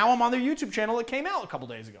with me, and now I'm on their YouTube channel that came out a couple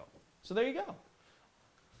days ago. So there you go.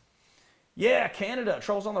 Yeah, Canada,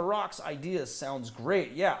 Truffles on the Rocks ideas sounds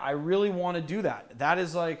great. Yeah, I really want to do that. That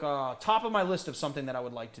is like top of my list of something that I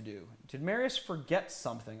would like to do. Did Marius forget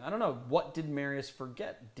something? I don't know. What did Marius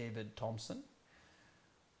forget, David Thompson?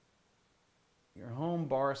 Your home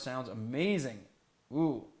bar sounds amazing.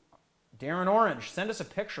 Ooh, Darren Orange, send us a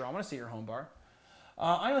picture. I want to see your home bar.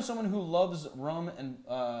 I know someone who loves rum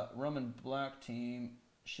and black tea.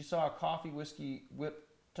 She saw a coffee whiskey whip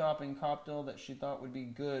topping cocktail that she thought would be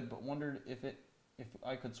good, but wondered if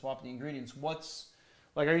I could swap the ingredients. What's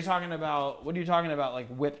like? Are you talking about? What are you talking about? Like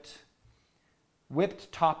whipped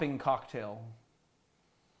topping cocktail?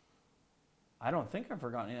 I don't think I've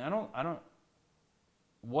forgotten. I don't.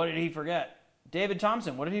 What did he forget? David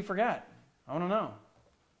Thompson. What did he forget? I want to know.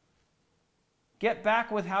 Get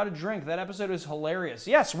back with how to drink. That episode is hilarious.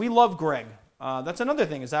 Yes, we love Greg. That's another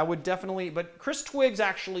thing is I would definitely. But Chris Twiggs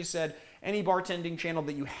actually said any bartending channel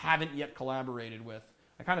that you haven't yet collaborated with.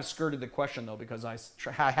 I kind of skirted the question though because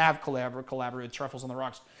I have collaborated with Truffles on the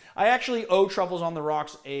Rocks. I actually owe Truffles on the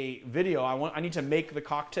Rocks a video. I need to make the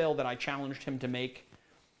cocktail that I challenged him to make.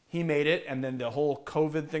 He made it, and then the whole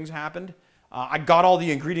COVID things happened. I got all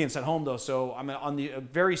the ingredients at home though, so I'm on the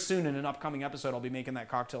very soon in an upcoming episode I'll be making that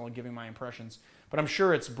cocktail and giving my impressions. But I'm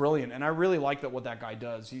sure it's brilliant, and I really like what that guy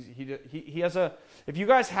does. He has a. If you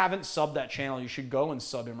guys haven't subbed that channel, you should go and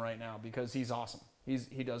sub him right now because he's awesome.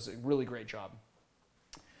 He does a really great job.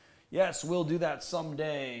 Yes, we'll do that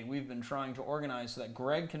someday. We've been trying to organize so that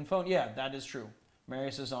Greg can phone. Yeah, that is true.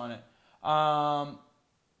 Marius is on it.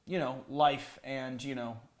 You know, life and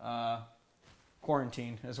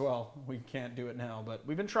quarantine as well. We can't do it now, but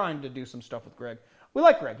we've been trying to do some stuff with Greg. We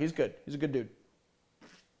like Greg. He's good. He's a good dude.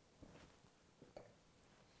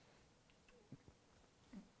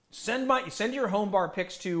 Send your home bar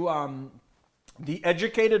pics to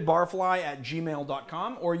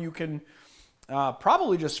theeducatedbarfly@gmail.com, or you can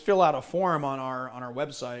probably just fill out a form on our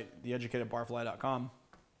website, theeducatedbarfly.com.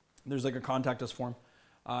 There's like a contact us form.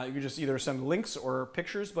 You can just either send links or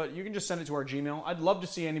pictures, but you can just send it to our Gmail. I'd love to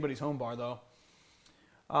see anybody's home bar though.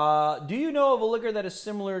 Do you know of a liquor that is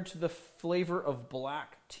similar to the flavor of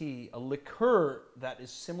black tea? A liqueur that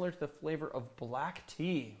is similar to the flavor of black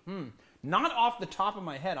tea? Not off the top of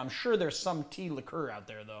my head. I'm sure there's some tea liqueur out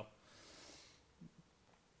there, though.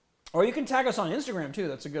 Or you can tag us on Instagram, too.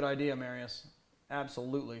 That's a good idea, Marius.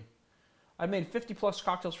 Absolutely. I've made 50-plus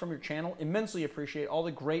cocktails from your channel. Immensely appreciate all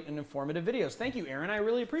the great and informative videos. Thank you, Aaron. I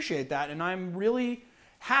really appreciate that. And I'm really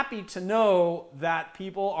happy to know that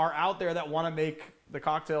people are out there that want to make the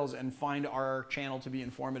cocktails and find our channel to be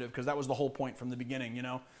informative, because that was the whole point from the beginning, you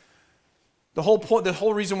know? The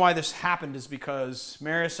whole reason why this happened is because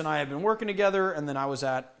Marius and I have been working together, and then I was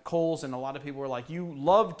at Kohl's, and a lot of people were like, "You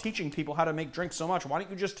love teaching people how to make drinks so much. Why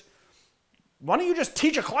don't you just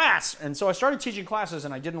teach a class?" And so I started teaching classes,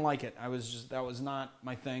 and I didn't like it. That was not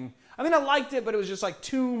my thing. I mean, I liked it, but it was just like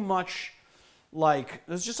too much. Like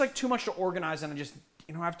it was just like too much to organize, and I just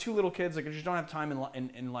I have two little kids. Like I just don't have time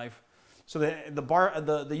in life. So the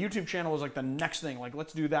YouTube channel was like the next thing. Like,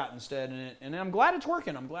 let's do that instead. And I'm glad it's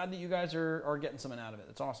working. I'm glad that you guys are getting something out of it.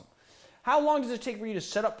 It's awesome. How long does it take for you to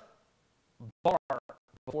set up bar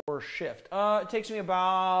before shift? It takes me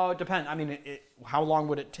about, depend. I mean, how long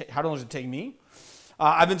does it take me?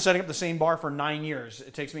 I've been setting up the same bar for 9 years.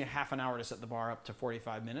 It takes me a half an hour to set the bar up to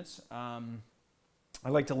 45 minutes. I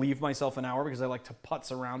like to leave myself an hour because I like to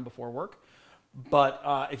putz around before work. But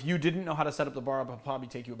if you didn't know how to set up the bar, it would probably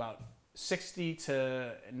take you about 60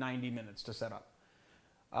 to 90 minutes to set up.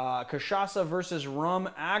 Cachaça versus rum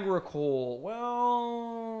agricole.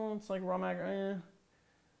 Well, it's like rum agricole.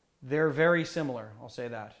 They're very similar, I'll say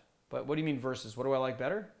that. But what do you mean versus? What do I like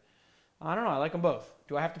better? I don't know. I like them both.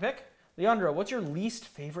 Do I have to pick? Leandro, what's your least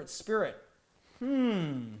favorite spirit?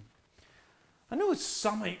 I know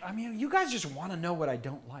some. I mean, you guys just want to know what I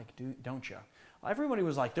don't like, don't you? Everybody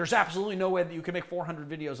was like, there's absolutely no way that you can make 400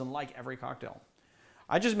 videos and like every cocktail.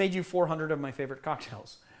 I just made you 400 of my favorite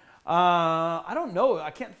cocktails. I don't know.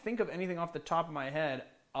 I can't think of anything off the top of my head.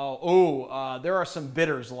 There are some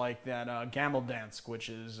bitters like that Gameldansk, which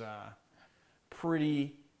is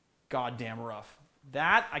pretty goddamn rough.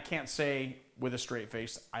 That I can't say with a straight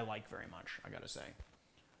face I like very much, I gotta say.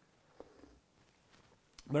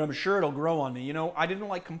 But I'm sure it'll grow on me. You know, I didn't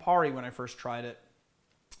like Campari when I first tried it.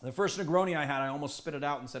 The first Negroni I had, I almost spit it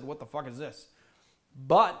out and said, what the fuck is this?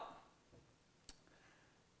 But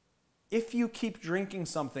if you keep drinking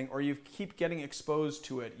something or you keep getting exposed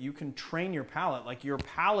to it, you can train your palate. Like your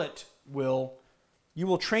palate you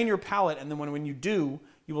will train your palate, and then when you do,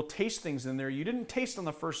 you will taste things in there you didn't taste on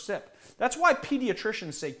the first sip. That's why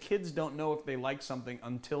pediatricians say kids don't know if they like something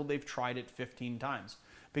until they've tried it 15 times.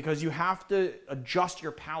 Because you have to adjust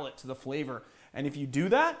your palate to the flavor. And if you do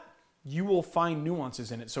that, you will find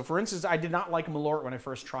nuances in it. So for instance, I did not like Malort when I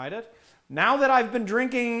first tried it. Now that I've been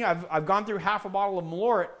drinking, I've gone through half a bottle of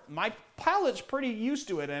Malort, my palate's pretty used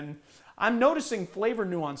to it, and I'm noticing flavor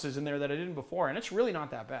nuances in there that I didn't before, and it's really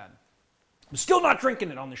not that bad. I'm still not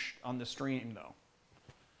drinking it on the stream, though.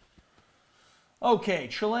 Okay,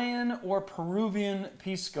 Chilean or Peruvian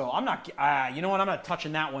pisco. I'm not, you know what, I'm not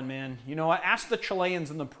touching that one, man. You know what, ask the Chileans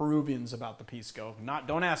and the Peruvians about the pisco.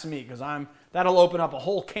 Don't ask me, because that'll open up a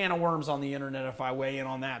whole can of worms on the internet if I weigh in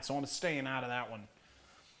on that, so I'm staying out of that one.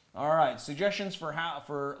 All right, suggestions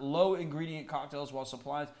for low ingredient cocktails while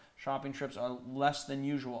supplies, shopping trips are less than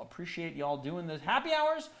usual. Appreciate y'all doing this. Happy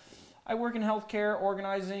hours. I work in healthcare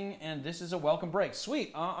organizing, and this is a welcome break.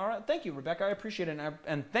 Sweet. All right. Thank you, Rebecca. I appreciate it.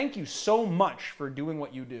 And thank you so much for doing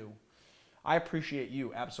what you do. I appreciate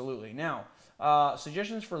you. Absolutely. Now,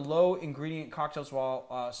 suggestions for low ingredient cocktails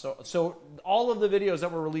while, so all of the videos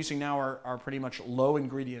that we're releasing now are pretty much low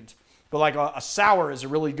ingredient. But like a sour is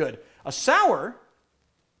really good. A sour,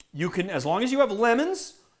 you can, as long as you have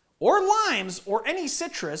lemons or limes or any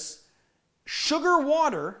citrus, sugar,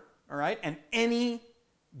 water, all right, and any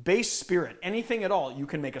base spirit, anything at all, you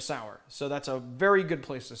can make a sour. So that's a very good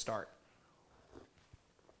place to start.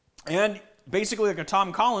 And basically like a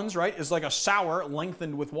Tom Collins, right, is like a sour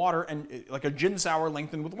lengthened with water, and like a gin sour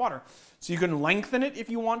lengthened with water. So you can lengthen it if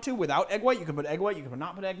you want to without egg white. You can put egg white, you can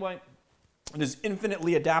not put egg white. It is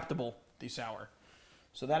infinitely adaptable, the sour.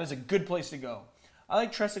 So that is a good place to go. I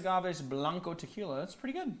like Tres Agaves Blanco Tequila. That's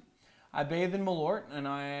pretty good. I bathe in Malort, and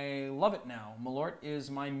I love it now. Malort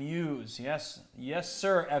is my muse. Yes. Yes,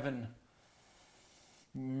 sir, Evan.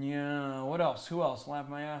 Yeah, what else? Who else? Laugh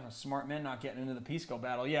my ass. A smart man not getting into the Pisco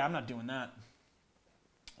battle. Yeah, I'm not doing that.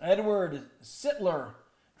 Edward Sittler.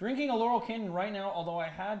 Drinking a Laurel Canyon right now, although I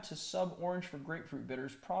had to sub orange for grapefruit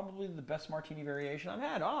bitters. Probably the best martini variation I've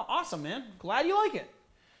had. Oh, awesome, man. Glad you like it.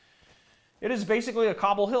 It is basically a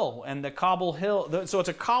Cobble Hill, and the Cobble Hill, so it's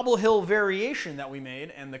a Cobble Hill variation that we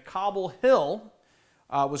made, and the Cobble Hill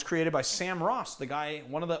was created by Sam Ross, the guy,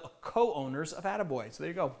 one of the co-owners of Attaboy. So there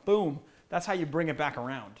you go, boom. That's how you bring it back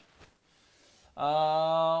around.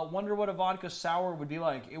 Wonder what a vodka sour would be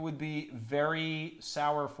like. It would be very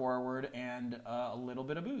sour forward and a little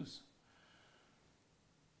bit of booze.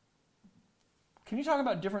 Can you talk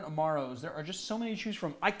about different Amaros? There are just so many to choose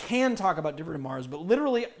from. I can talk about different Amaros, but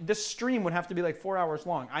literally this stream would have to be like 4 hours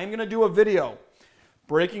long. I am going to do a video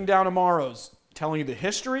breaking down Amaros, telling you the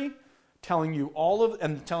history, telling you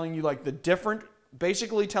and telling you like the different,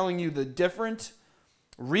 basically telling you the different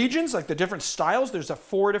regions, like the different styles. There's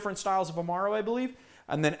 4 different styles of Amaro, I believe.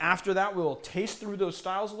 And then after that, we will taste through those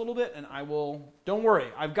styles a little bit, and I will, don't worry,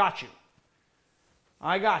 I've got you.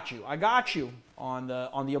 I got you on the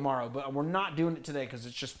Amaro, but we're not doing it today because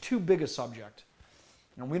it's just too big a subject,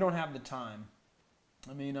 and we don't have the time.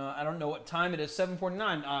 I mean, I don't know what time it is.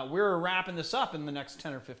 7:49. We're wrapping this up in the next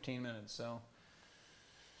 10 or 15 minutes. So,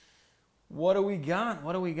 what do we got?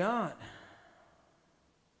 What do we got?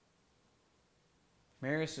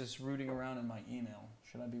 Marius is rooting around in my email.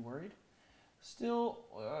 Should I be worried? Still,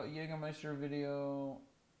 Jägermeister video.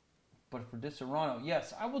 But for Disaronno,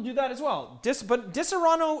 yes, I will do that as well. But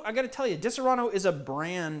Disaronno, I got to tell you, Disaronno is a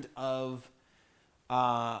brand of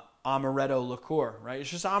amaretto liqueur, right? It's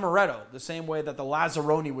just amaretto, the same way that the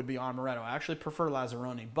Lazzaroni would be amaretto. I actually prefer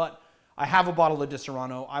Lazzaroni, but I have a bottle of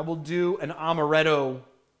Disaronno. I will do an amaretto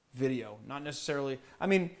video, not necessarily. I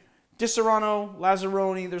mean, Disaronno,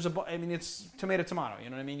 Lazzaroni. I mean, it's tomato. You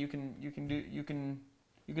know what I mean? You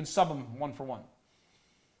can sub them one for one.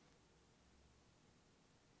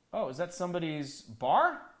 Oh, is that somebody's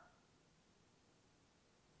bar?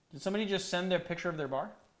 Did somebody just send their picture of their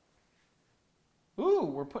bar? Ooh,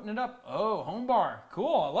 we're putting it up. Oh, home bar.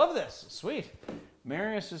 Cool. I love this. Sweet.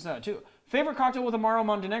 Marius is that too. Favorite cocktail with Amaro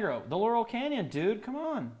Montenegro? The Laurel Canyon, dude. Come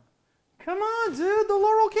on. Come on, dude. The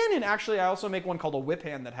Laurel Canyon. Actually, I also make one called a Whip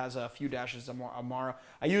Hand that has a few dashes of Amaro.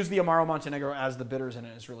 I use the Amaro Montenegro as the bitters in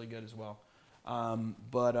it. It's really good as well.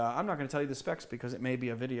 But I'm not going to tell you the specs because it may be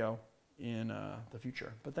a video in the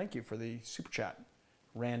future. But thank you for the super chat,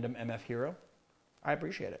 Random MF Hero. I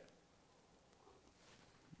appreciate it.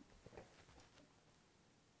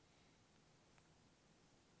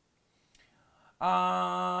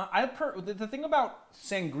 The thing about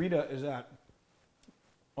Sangrita is that,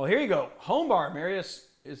 well, here you go. Home bar, Marius.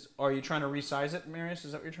 Are you trying to resize it, Marius?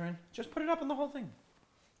 Is that what you're trying? Just put it up on the whole thing.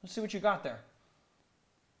 Let's see what you got there.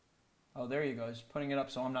 Oh, there you go. Just putting it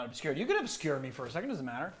up so I'm not obscured. You can obscure me for a second. Doesn't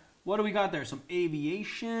matter. What do we got there? Some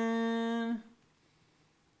aviation.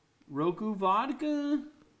 Roku vodka.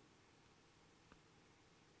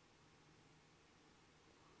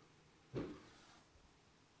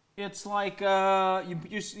 It's like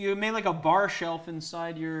you made like a bar shelf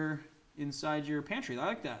inside your pantry. I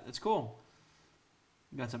like that. That's cool.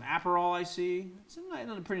 You got some Aperol, I see. It's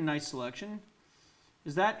a pretty nice selection.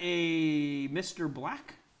 Is that a Mr.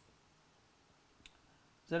 Black?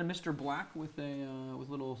 Is that a Mr. Black with a with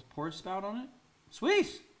little pour spout on it?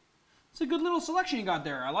 Sweet. It's a good little selection you got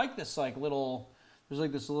there. I like this like little, there's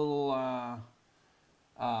like this little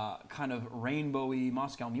kind of rainbowy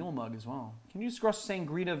Moscow Mule mug as well. Can you just cross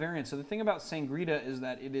Sangrita variant? So the thing about Sangrita is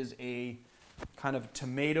that it is a kind of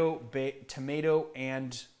tomato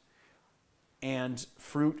and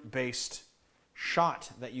fruit-based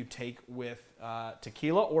shot that you take with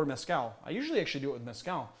tequila or mezcal. I usually actually do it with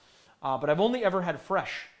mezcal, but I've only ever had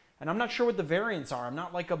fresh, and I'm not sure what the variants are.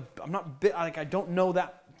 I don't know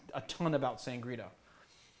that a ton about Sangrita.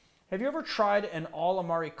 Have you ever tried an all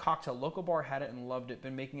Amari cocktail? Local bar had it and loved it.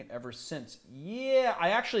 Been making it ever since. Yeah,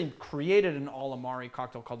 I actually created an all Amari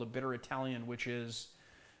cocktail called the Bitter Italian, which is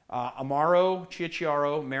Amaro,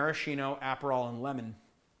 Chiacchiaro, Maraschino, Aperol, and lemon.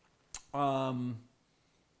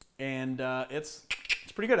 It's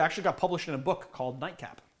pretty good. It actually got published in a book called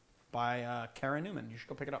Nightcap by Karen Newman. You should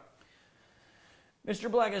go pick it up.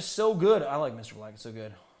 Mr. Black is so good. I like Mr. Black. It's so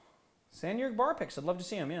good. Sanyurg Bar Picks. I'd love to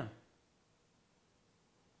see him, yeah.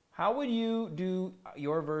 How would you do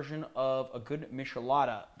your version of a good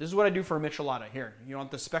michelada? This is what I do for a michelada. Here, you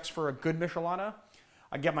want the specs for a good michelada?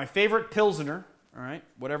 I get my favorite Pilsner, all right?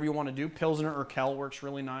 Whatever you want to do. Pilsner or Kel works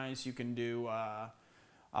really nice. You can do, you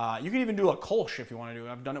can even do a Kolsch if you want to do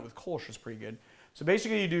it. I've done it with Kolsch. It's pretty good. So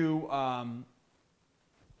basically you do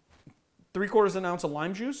 3/4 ounce of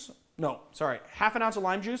lime juice. No, sorry, half an ounce of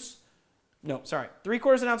lime juice. No, sorry,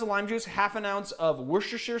 3/4 ounce of lime juice, half an ounce of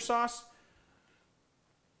Worcestershire sauce.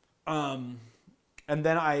 And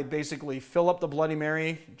then I basically fill up the Bloody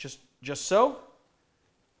Mary just so.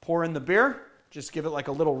 Pour in the beer. Just give it like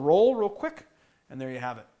a little roll real quick. And there you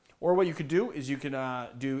have it. Or what you could do is you could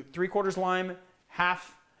do 3/4 lime,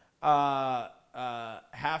 half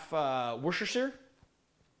Worcestershire.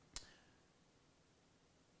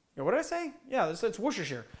 Yeah, what did I say? Yeah, it's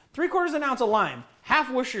Worcestershire. 3/4 ounce of lime, half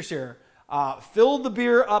Worcestershire. Fill the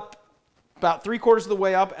beer up about 3/4 of the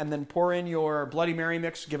way up, and then pour in your Bloody Mary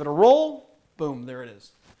mix. Give it a roll. Boom, there it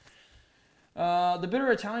is. The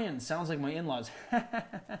Bitter Italian sounds like my in-laws.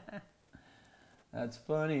 That's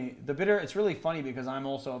funny. It's really funny because I'm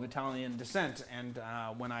also of Italian descent, and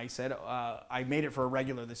when I said I made it for a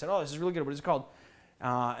regular, they said, "Oh, this is really good. What is it called?"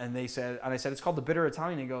 And I said, "It's called the Bitter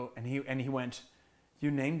Italian." And he went, "You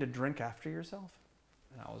named a drink after yourself?"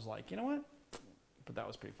 And I was like, "You know what?" But that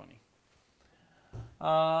was pretty funny.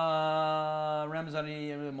 Ramazzotti,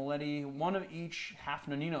 Moletti, one of each, half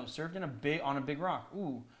Nonino, served on a big rock.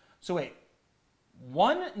 Ooh. So wait,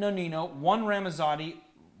 one Nonino, one Ramazzotti,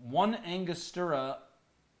 one Angostura.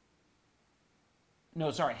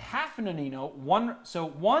 No, sorry, half Nonino, one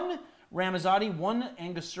Ramazzotti, one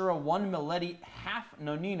Angostura, one Moletti, half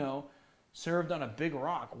Nonino, served on a big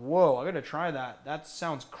rock. Whoa, I gotta try that. That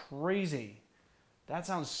sounds crazy. That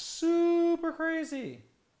sounds super crazy.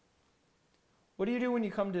 What do you do when you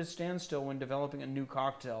come to a standstill when developing a new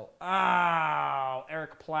cocktail? Oh,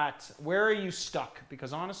 Eric Platt, where are you stuck?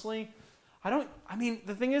 Because honestly,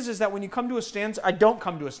 the thing is that when you come to a standstill, I don't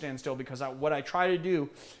come to a standstill because what I try to do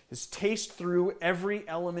is taste through every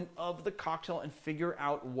element of the cocktail and figure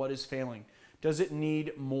out what is failing. Does it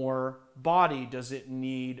need more body? Does it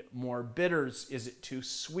need more bitters? Is it too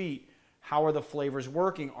sweet? How are the flavors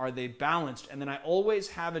working? Are they balanced? And then I always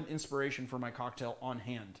have an inspiration for my cocktail on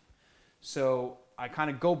hand. So I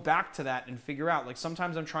kind of go back to that and figure out, like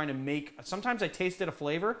sometimes I tasted a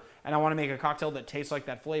flavor and I want to make a cocktail that tastes like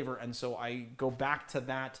that flavor. And so I go back to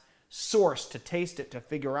that source to taste it to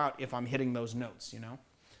figure out if I'm hitting those notes, you know?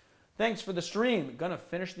 Thanks for the stream. Gonna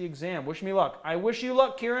finish the exam. Wish me luck. I wish you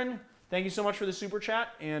luck, Kieran. Thank you so much for the super chat.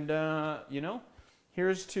 And,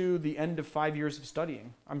 here's to the end of 5 years of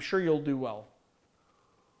studying. I'm sure you'll do well.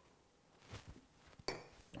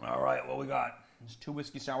 All right, what we got? There's 2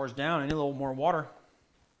 whiskey sours down. I need a little more water.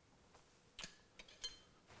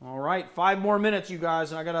 All right, 5 more minutes, you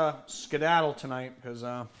guys, and I gotta skedaddle tonight because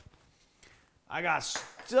I got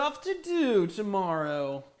stuff to do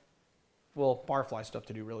tomorrow. Well, Barfly stuff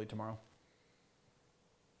to do really tomorrow.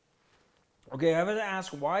 Okay, I have to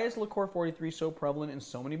ask, why is Liqueur 43 so prevalent in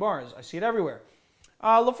so many bars? I see it everywhere.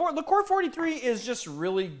 Liqueur 43 is just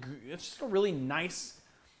really good. It's just a really nice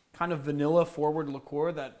kind of vanilla forward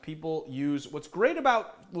liqueur that people use. What's great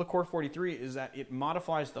about Liqueur 43 is that it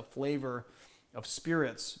modifies the flavor of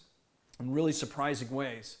spirits in really surprising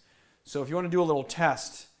ways. So if you want to do a little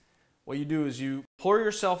test, what you do is you pour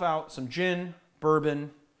yourself out some gin,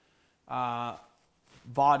 bourbon,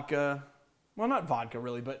 vodka. Well, not vodka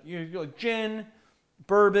really, but you like gin,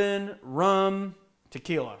 bourbon, rum,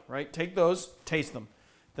 tequila, right? Take those, taste them,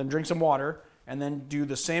 then drink some water, and then do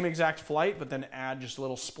the same exact flight, but then add just a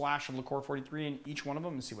little splash of Liqueur 43 in each one of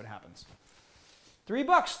them and see what happens.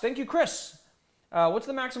 $3. Thank you, Chris. What's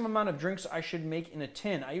the maximum amount of drinks I should make in a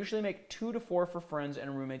tin? I usually make 2 to 4 for friends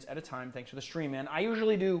and roommates at a time. Thanks for the stream, man. I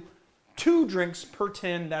usually do 2 drinks per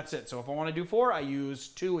tin. That's it. So if I want to do 4, I use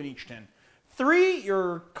 2 in each tin. 3,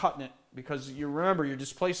 you're cutting it because you remember you're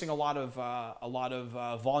displacing a lot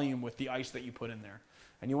of volume with the ice that you put in there,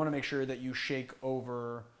 and you want to make sure that you shake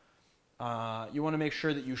over.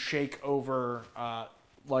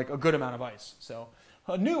 Like a good amount of ice. So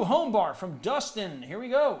a new home bar from Dustin. Here we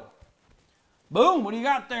go. Boom, what do you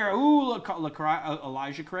got there? Ooh, look,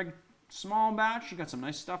 Elijah Craig, small batch. You got some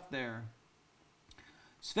nice stuff there.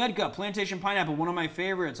 Svedka, Plantation Pineapple, one of my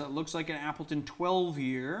favorites. It looks like an Appleton 12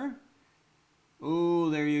 year.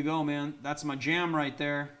 Ooh, there you go, man. That's my jam right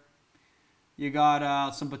there. You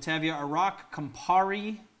got some Batavia Iraq,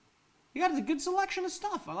 Campari. You got a good selection of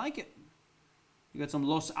stuff. I like it. You got some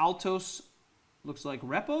Los Altos, looks like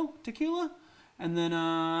Repo tequila. And then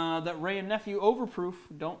that Ray and Nephew Overproof.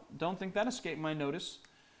 Don't think that escaped my notice.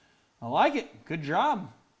 I like it. Good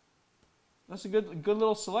job. That's a good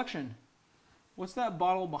little selection. What's that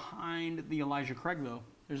bottle behind the Elijah Craig though?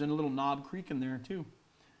 There's a little Knob Creek in there too.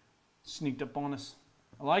 Sneaked up on us.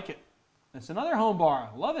 I like it. That's another home bar.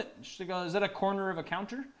 Love it. Is that a corner of a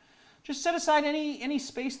counter? Just set aside any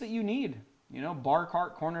space that you need. You know, bar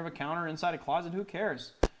cart, corner of a counter, inside a closet. Who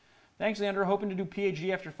cares? Thanks, Leandro. Hoping to do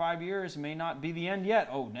PhD after 5 years. May not be the end yet.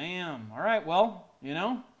 Oh, damn. All right. Well, you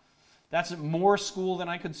know, that's more school than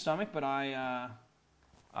I could stomach, but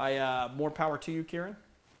more power to you, Kieran.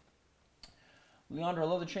 Leandro, I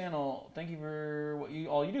love the channel. Thank you for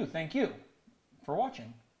all you do. Thank you for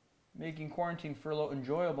watching. Making quarantine furlough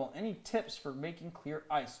enjoyable. Any tips for making clear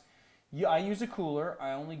ice? Yeah, I use a cooler.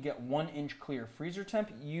 I only get 1 inch clear. Freezer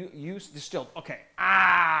temp, use distilled. Okay.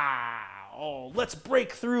 Let's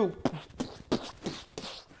break through.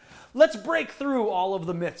 Let's break through all of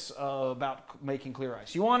the myths about making clear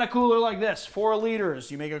ice. You want a cooler like this, 4 liters.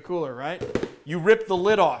 You make a cooler, right? You rip the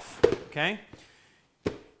lid off, okay?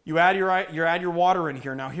 You add your water in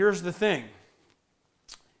here. Now, here's the thing.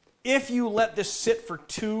 If you let this sit for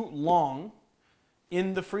too long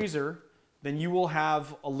in the freezer, then you will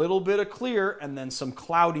have a little bit of clear and then some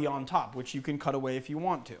cloudy on top, which you can cut away if you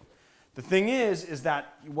want to. The thing is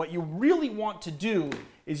that what you really want to do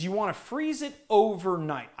is you want to freeze it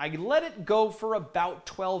overnight. I let it go for about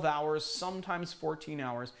 12 hours, sometimes 14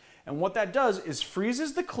 hours. And what that does is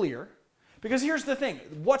freezes the clear. Because here's the thing.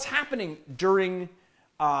 What's happening during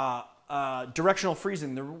directional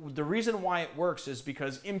freezing, the reason why it works is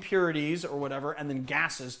because impurities or whatever and then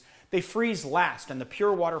gases, they freeze last and the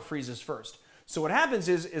pure water freezes first. So what happens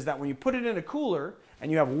is that when you put it in a cooler and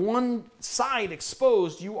you have one side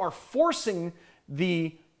exposed, you are forcing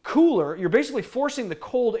the cooler, you're basically forcing the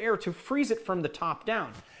cold air to freeze it from the top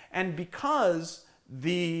down. And because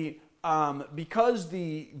the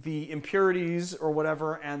impurities or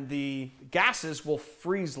whatever and the gases will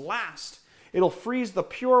freeze last, it'll freeze the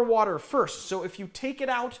pure water first. So if you take it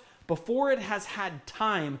out before it has had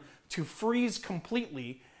time to freeze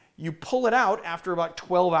completely, you pull it out after about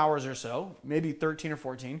 12 hours or so, maybe 13 or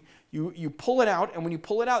 14. You pull it out, and when you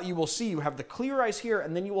pull it out, you will see you have the clear ice here,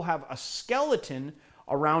 and then you will have a skeleton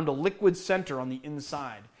around a liquid center on the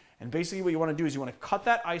inside. And basically what you want to do is you want to cut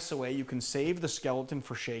that ice away. You can save the skeleton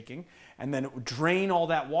for shaking, and then drain all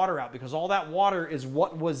that water out, because all that water is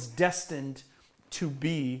what was destined to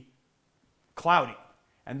be cloudy.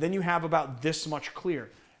 And then you have about this much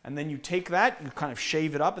clear. And then you take that, you kind of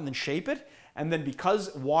shave it up and then shape it. And then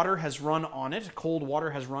because water has run on it, cold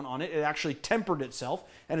water has run on it, it actually tempered itself,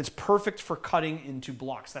 and it's perfect for cutting into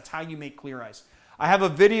blocks. That's how you make clear ice. I have a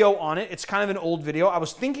video on it. It's kind of an old video. I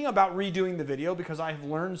was thinking about redoing the video because I have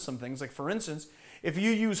learned some things. Like, for instance, if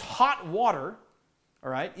you use hot water, all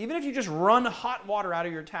right, even if you just run hot water out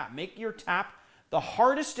of your tap, make your tap the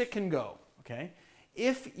hardest it can go, okay?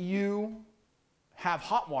 If you have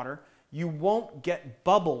hot water, you won't get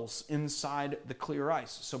bubbles inside the clear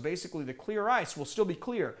ice. So basically the clear ice will still be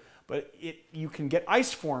clear, but you can get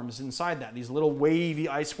ice forms inside that. These little wavy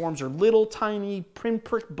ice forms or little tiny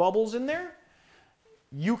pinprick bubbles in there.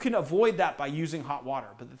 You can avoid that by using hot water.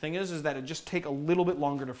 But the thing is that it just takes a little bit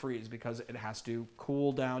longer to freeze because it has to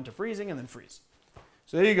cool down to freezing and then freeze.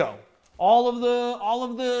 So there you go. All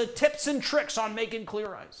of the tips and tricks on making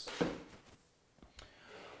clear ice.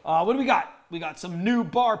 What do we got? We got some new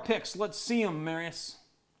bar picks. Let's see them, Marius.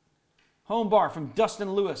 Home bar from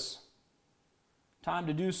Dustin Lewis. Time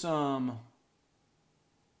to do some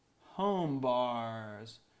home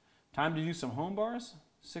bars. Time to do some home bars?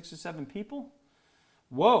 6 to 7 people?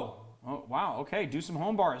 Whoa. Oh, wow. Okay, do some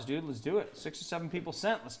home bars, dude. Let's do it. 6 to 7 people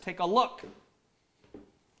sent. Let's take a look.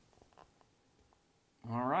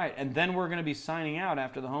 All right, and then we're going to be signing out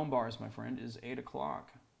after the home bars, my friend. It is 8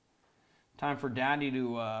 o'clock. Time for Daddy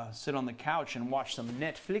to sit on the couch and watch some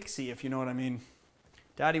Netflixy, if you know what I mean.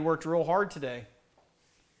 Daddy worked real hard today.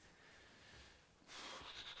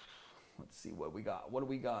 Let's see what we got. What do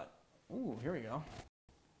we got? Ooh, here we go.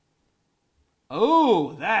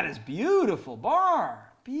 Oh, that is beautiful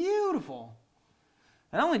bar. Beautiful.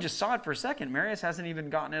 I only just saw it for a second. Marius hasn't even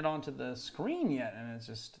gotten it onto the screen yet, and it's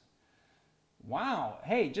just... Wow.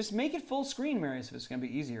 Hey, just make it full screen, Marius, if it's going to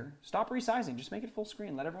be easier. Stop resizing. Just make it full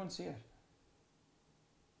screen. Let everyone see it.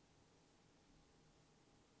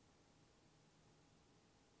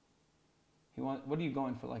 What are you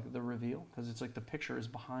going for, like the reveal? Because it's like the picture is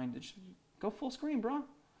behind it. Just go full screen, bro.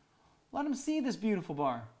 Let them see this beautiful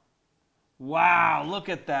bar. Wow, look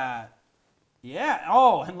at that. Yeah.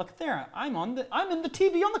 Oh, and look there. I'm in the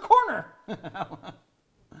TV on the corner.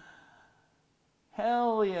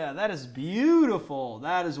 Hell yeah, that is beautiful.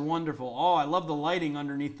 That is wonderful. Oh, I love the lighting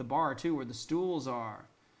underneath the bar too, where the stools are.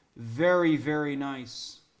 Very, very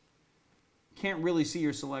nice. Can't really see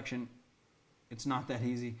your selection. It's not that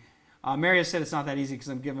easy. Marius said it's not that easy because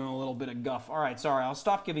I'm giving him a little bit of guff. All right, sorry, I'll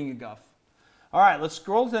stop giving you guff. All right, let's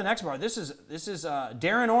scroll to the next bar. This is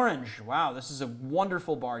Darren Orange. Wow, this is a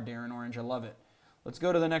wonderful bar, Darren Orange. I love it. Let's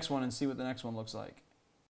go to the next one and see what the next one looks like.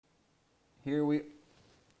 Here we...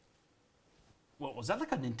 What, was that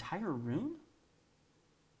like an entire room?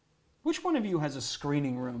 Which one of you has a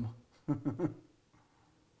screening room?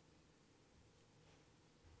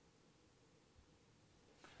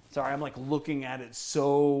 Sorry, I'm like looking at it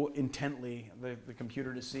so intently, the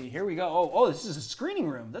computer to see. Here we go. Oh, this is a screening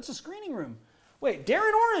room. That's a screening room. Wait,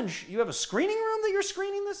 Darren Orange, you have a screening room that you're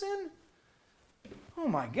screening this in? Oh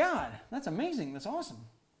my God, that's amazing. That's awesome.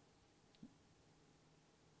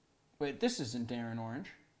 Wait, this isn't Darren Orange.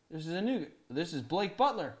 This is Blake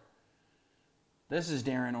Butler. This is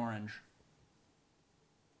Darren Orange.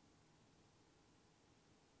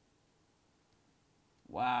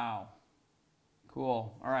 Wow.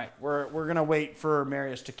 Cool. All right, we're gonna wait for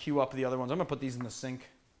Marius to queue up the other ones. I'm gonna put these in the sink.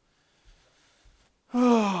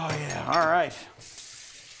 Oh yeah. All right.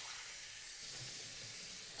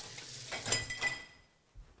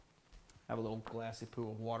 Have a little glassy poo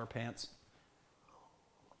of water pants.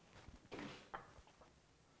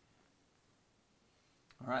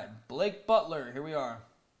 All right, Blake Butler. Here we are.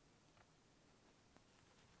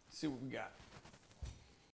 Let's see what we got.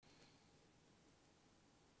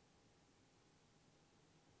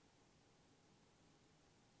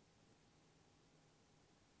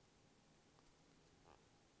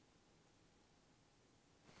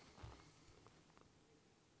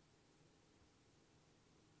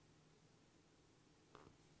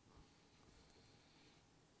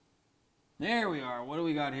 There we are. What do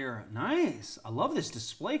we got here? Nice. I love this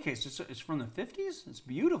display case. It's from the 50s. It's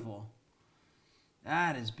beautiful.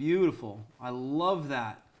 That is beautiful. I love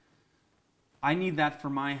that. I need that for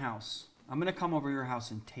my house. I'm going to come over to your house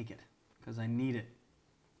and take it because I need it.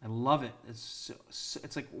 I love it. It's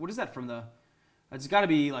like, what is that from the... It's got to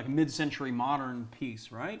be like a mid-century modern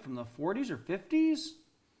piece, right? From the 40s or 50s?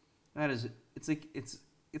 That is... It's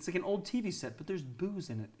like an old TV set, but there's booze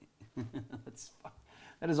in it.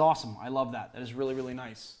 That is awesome. I love that. That is really, really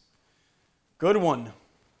nice. Good one.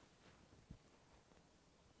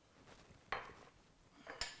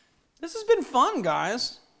 This has been fun,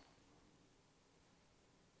 guys.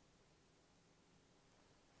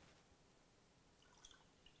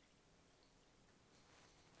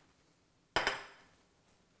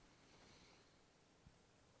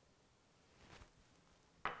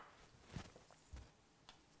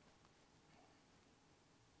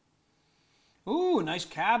 Ooh, nice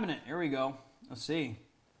cabinet. Here we go. Let's see.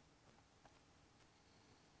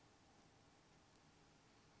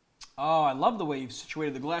 Oh, I love the way you've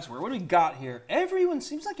situated the glassware. What do we got here?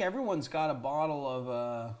 Seems like everyone's got a bottle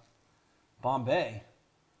of Bombay.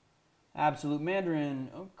 Absolute Mandarin.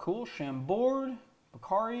 Oh, cool. Chambord.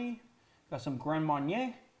 Bacardi. Got some Grand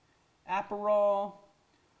Marnier. Aperol.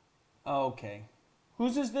 Okay.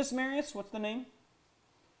 Whose is this, Marius? What's the name?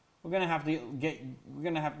 You gotta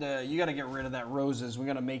get rid of that roses. We're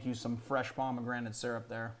gonna make you some fresh pomegranate syrup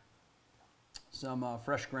there. Some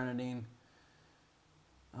fresh grenadine.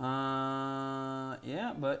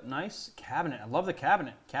 Yeah, but nice cabinet. I love the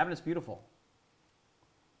cabinet. Cabinet's beautiful.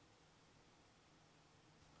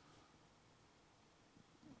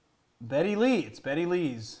 Betty Lee. It's Betty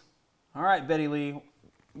Lee's. All right, Betty Lee.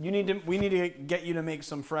 We need to get you to make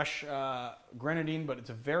some fresh grenadine, but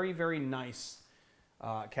it's a very, very nice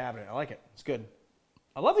cabinet. I like it. It's good.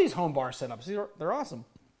 I love these home bar setups. They're awesome.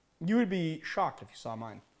 You would be shocked if you saw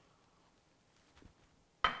mine.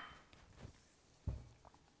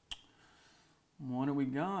 What do we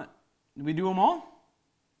got? Did we do them all?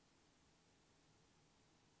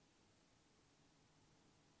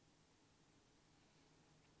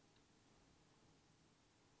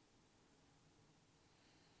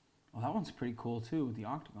 Oh, that one's pretty cool too with the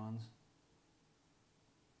octagons.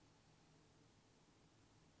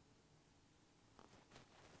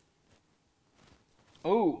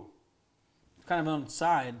 Oh, kind of on its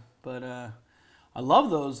side, but I love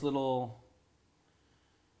those little.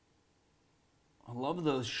 I love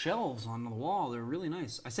those shelves on the wall. They're really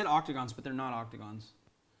nice. I said octagons, but they're not octagons.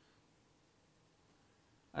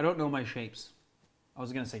 I don't know my shapes. I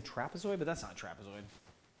was gonna say trapezoid, but that's not trapezoid.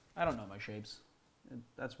 I don't know my shapes.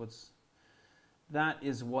 That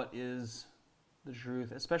is what is the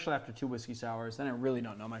truth, especially after 2 whiskey sours. Then I really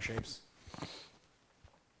don't know my shapes.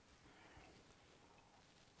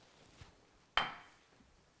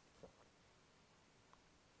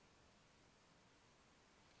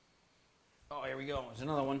 Oh, here we go. There's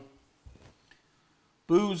another one.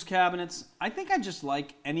 Booze cabinets. I think I just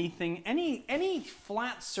like anything, any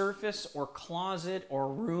flat surface or closet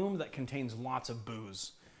or room that contains lots of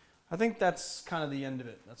booze. I think that's kind of the end of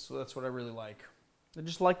it. That's what I really like. I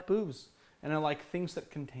just like booze, and I like things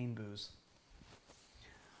that contain booze.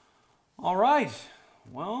 All right.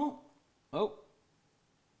 Well, oh,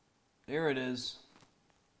 there it is.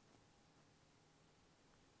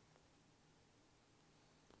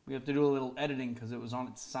 We have to do a little editing because it was on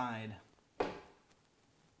its side.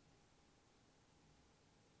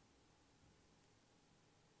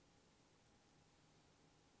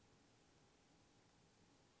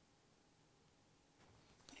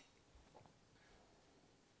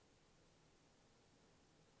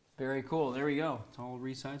 Very cool. There we go. It's all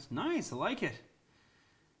resized. Nice. I like it.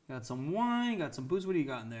 Got some wine. Got some booze. What do you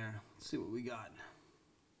got in there? Let's see what we got.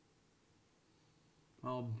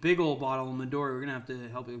 Oh, big old bottle of Midori. We're going to have to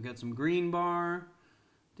help you get some Green Bar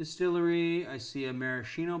Distillery. I see a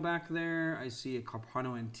Maraschino back there. I see a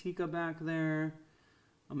Carpano Antica back there.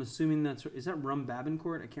 I'm assuming that's... Is that Rum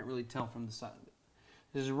Babincourt? I can't really tell from the side.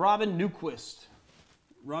 This is Robin Newquist.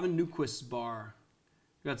 Robin Newquist's bar.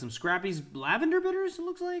 We got some Scrappy's Lavender Bitters, it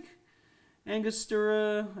looks like.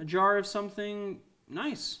 Angostura, a jar of something.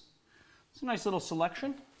 Nice. It's a nice little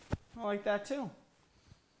selection. I like that too.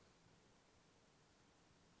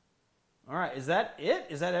 All right, is that it?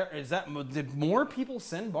 Did more people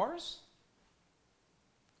send bars?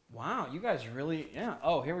 Wow, you guys really, yeah.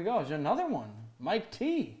 Oh, here we go. There's another one. Mike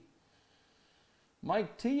T.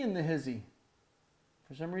 Mike T in the hizzy.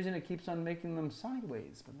 For some reason, it keeps on making them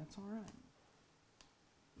sideways, but that's all right.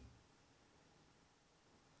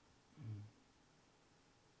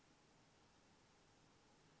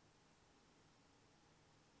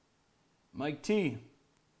 Mike T.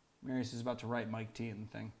 Marius is about to write Mike T in the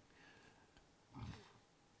thing.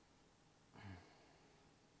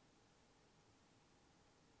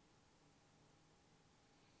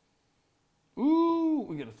 Ooh,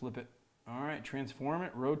 we gotta flip it. All right, transform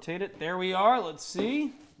it, rotate it. There we are. Let's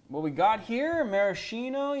see what we got here.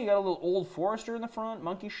 Maraschino. You got a little Old Forester in the front.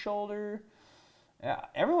 Monkey shoulder. Yeah,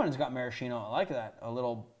 everyone's got maraschino. I like that. A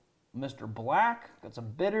little Mr. Black. Got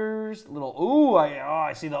some bitters. Little. Ooh,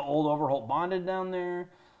 I see the Old Overholt bonded down there.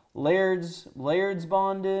 Laird's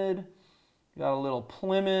bonded. Got a little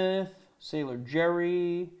Plymouth. Sailor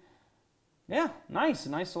Jerry. Yeah, nice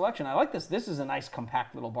selection. I like this. This is a nice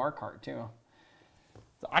compact little bar cart too.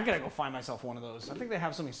 So I gotta go find myself one of those. I think they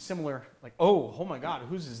have something similar. Like, oh my God,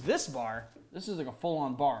 whose is this bar? This is like a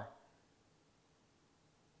full-on bar.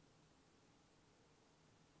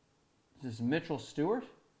 Is this Mitchell Stewart?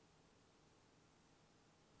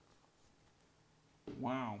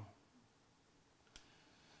 Wow.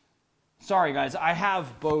 Sorry guys, I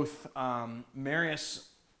have both Marius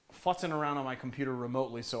futzing around on my computer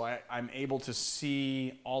remotely, so I'm able to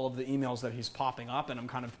see all of the emails that he's popping up, and I'm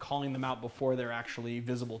kind of calling them out before they're actually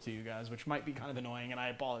visible to you guys, which might be kind of annoying, and I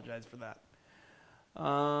apologize for that.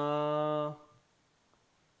 All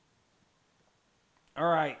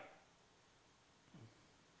right.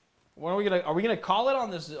 What are we gonna call it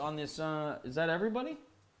on this? Is that everybody?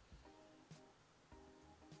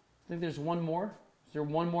 I think there's one more. Is there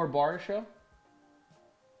one more bar to show?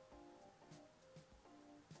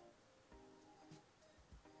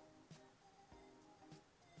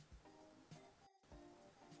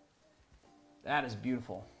 That is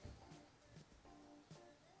beautiful.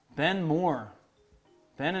 Ben Moore.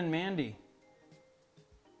 Ben and Mandy.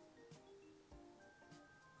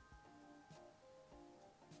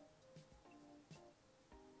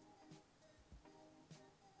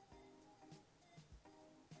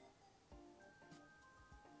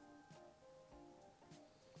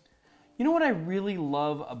 You know what I really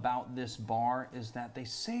love about this bar is that they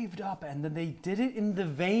saved up and then they did it in the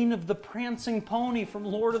vein of the prancing pony from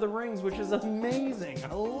Lord of the Rings, which is amazing.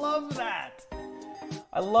 I love that.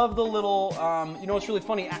 I love the little, you know what's really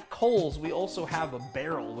funny? At Kohl's, we also have a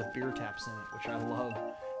barrel with beer taps in it, which I love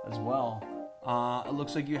as well. It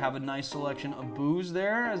looks like you have a nice selection of booze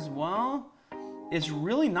there as well. It's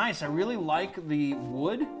really nice. I really like the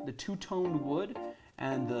wood, the two-toned wood,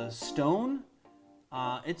 and the stone.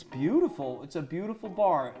 It's beautiful. It's a beautiful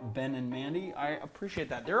bar, Ben and Mandy. I appreciate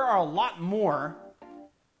that. There are a lot more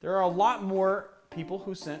people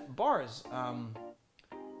who sent bars.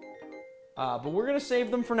 But we're going to save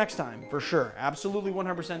them for next time, for sure. Absolutely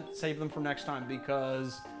 100% save them for next time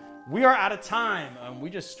because we are out of time.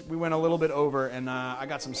 We went a little bit over, and I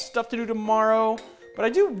got some stuff to do tomorrow. But I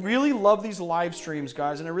do really love these live streams,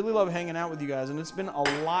 guys, and I really love hanging out with you guys, and it's been a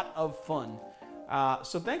lot of fun.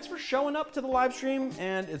 So thanks for showing up to the live stream,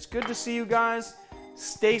 and it's good to see you guys.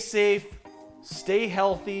 Stay safe, stay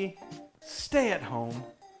healthy, stay at home,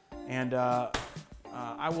 and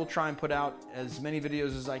I will try and put out as many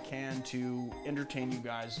videos as I can to entertain you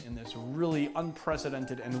guys in this really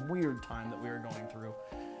unprecedented and weird time that we are going through.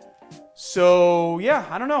 So yeah,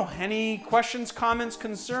 I don't know. Any questions, comments,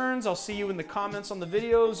 concerns? I'll see you in the comments on the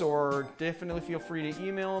videos, or definitely feel free to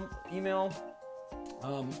email.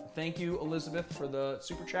 Thank you, Elizabeth, for the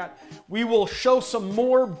super chat. We will show some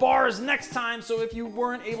more bars next time, so if you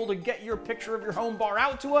weren't able to get your picture of your home bar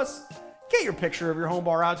out to us, get your picture of your home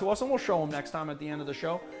bar out to us, and we'll show them next time at the end of the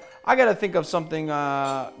show. I got to think of something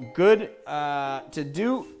good to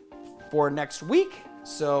do for next week.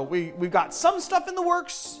 So we've got some stuff in the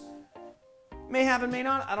works. May happen, may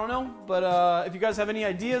not, I don't know. But if you guys have any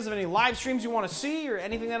ideas of any live streams you want to see or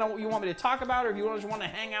anything that you want me to talk about, or if you just want to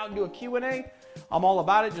hang out and do a Q&A, I'm all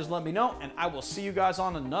about it. Just let me know, and I will see you guys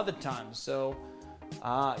on another time. So,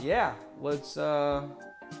 yeah, let's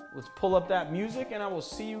pull up that music, and I will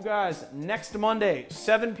see you guys next Monday,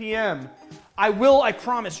 7 p.m. I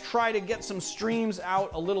promise, try to get some streams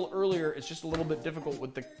out a little earlier. It's just a little bit difficult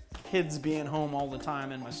with the kids being home all the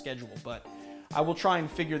time and my schedule, but I will try and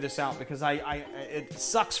figure this out because it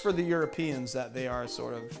sucks for the Europeans that they are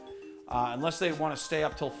sort of, unless they want to stay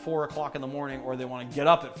up till 4 o'clock in the morning or they want to get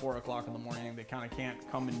up at 4 o'clock in the morning, they kind of can't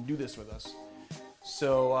come and do this with us.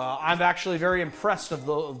 So I'm actually very impressed of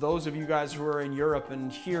those of you guys who are in Europe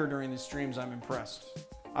and here during these streams. I'm impressed.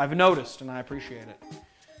 I've noticed, and I appreciate it.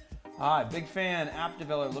 Hi, big fan, app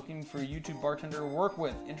developer looking for a YouTube bartender to work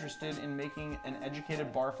with, interested in making an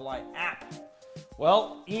educated Barfly app.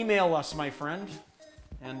 Well, email us, my friend,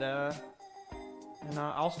 and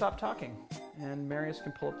I'll stop talking, and Marius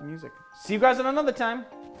can pull up the music. See you guys at another time.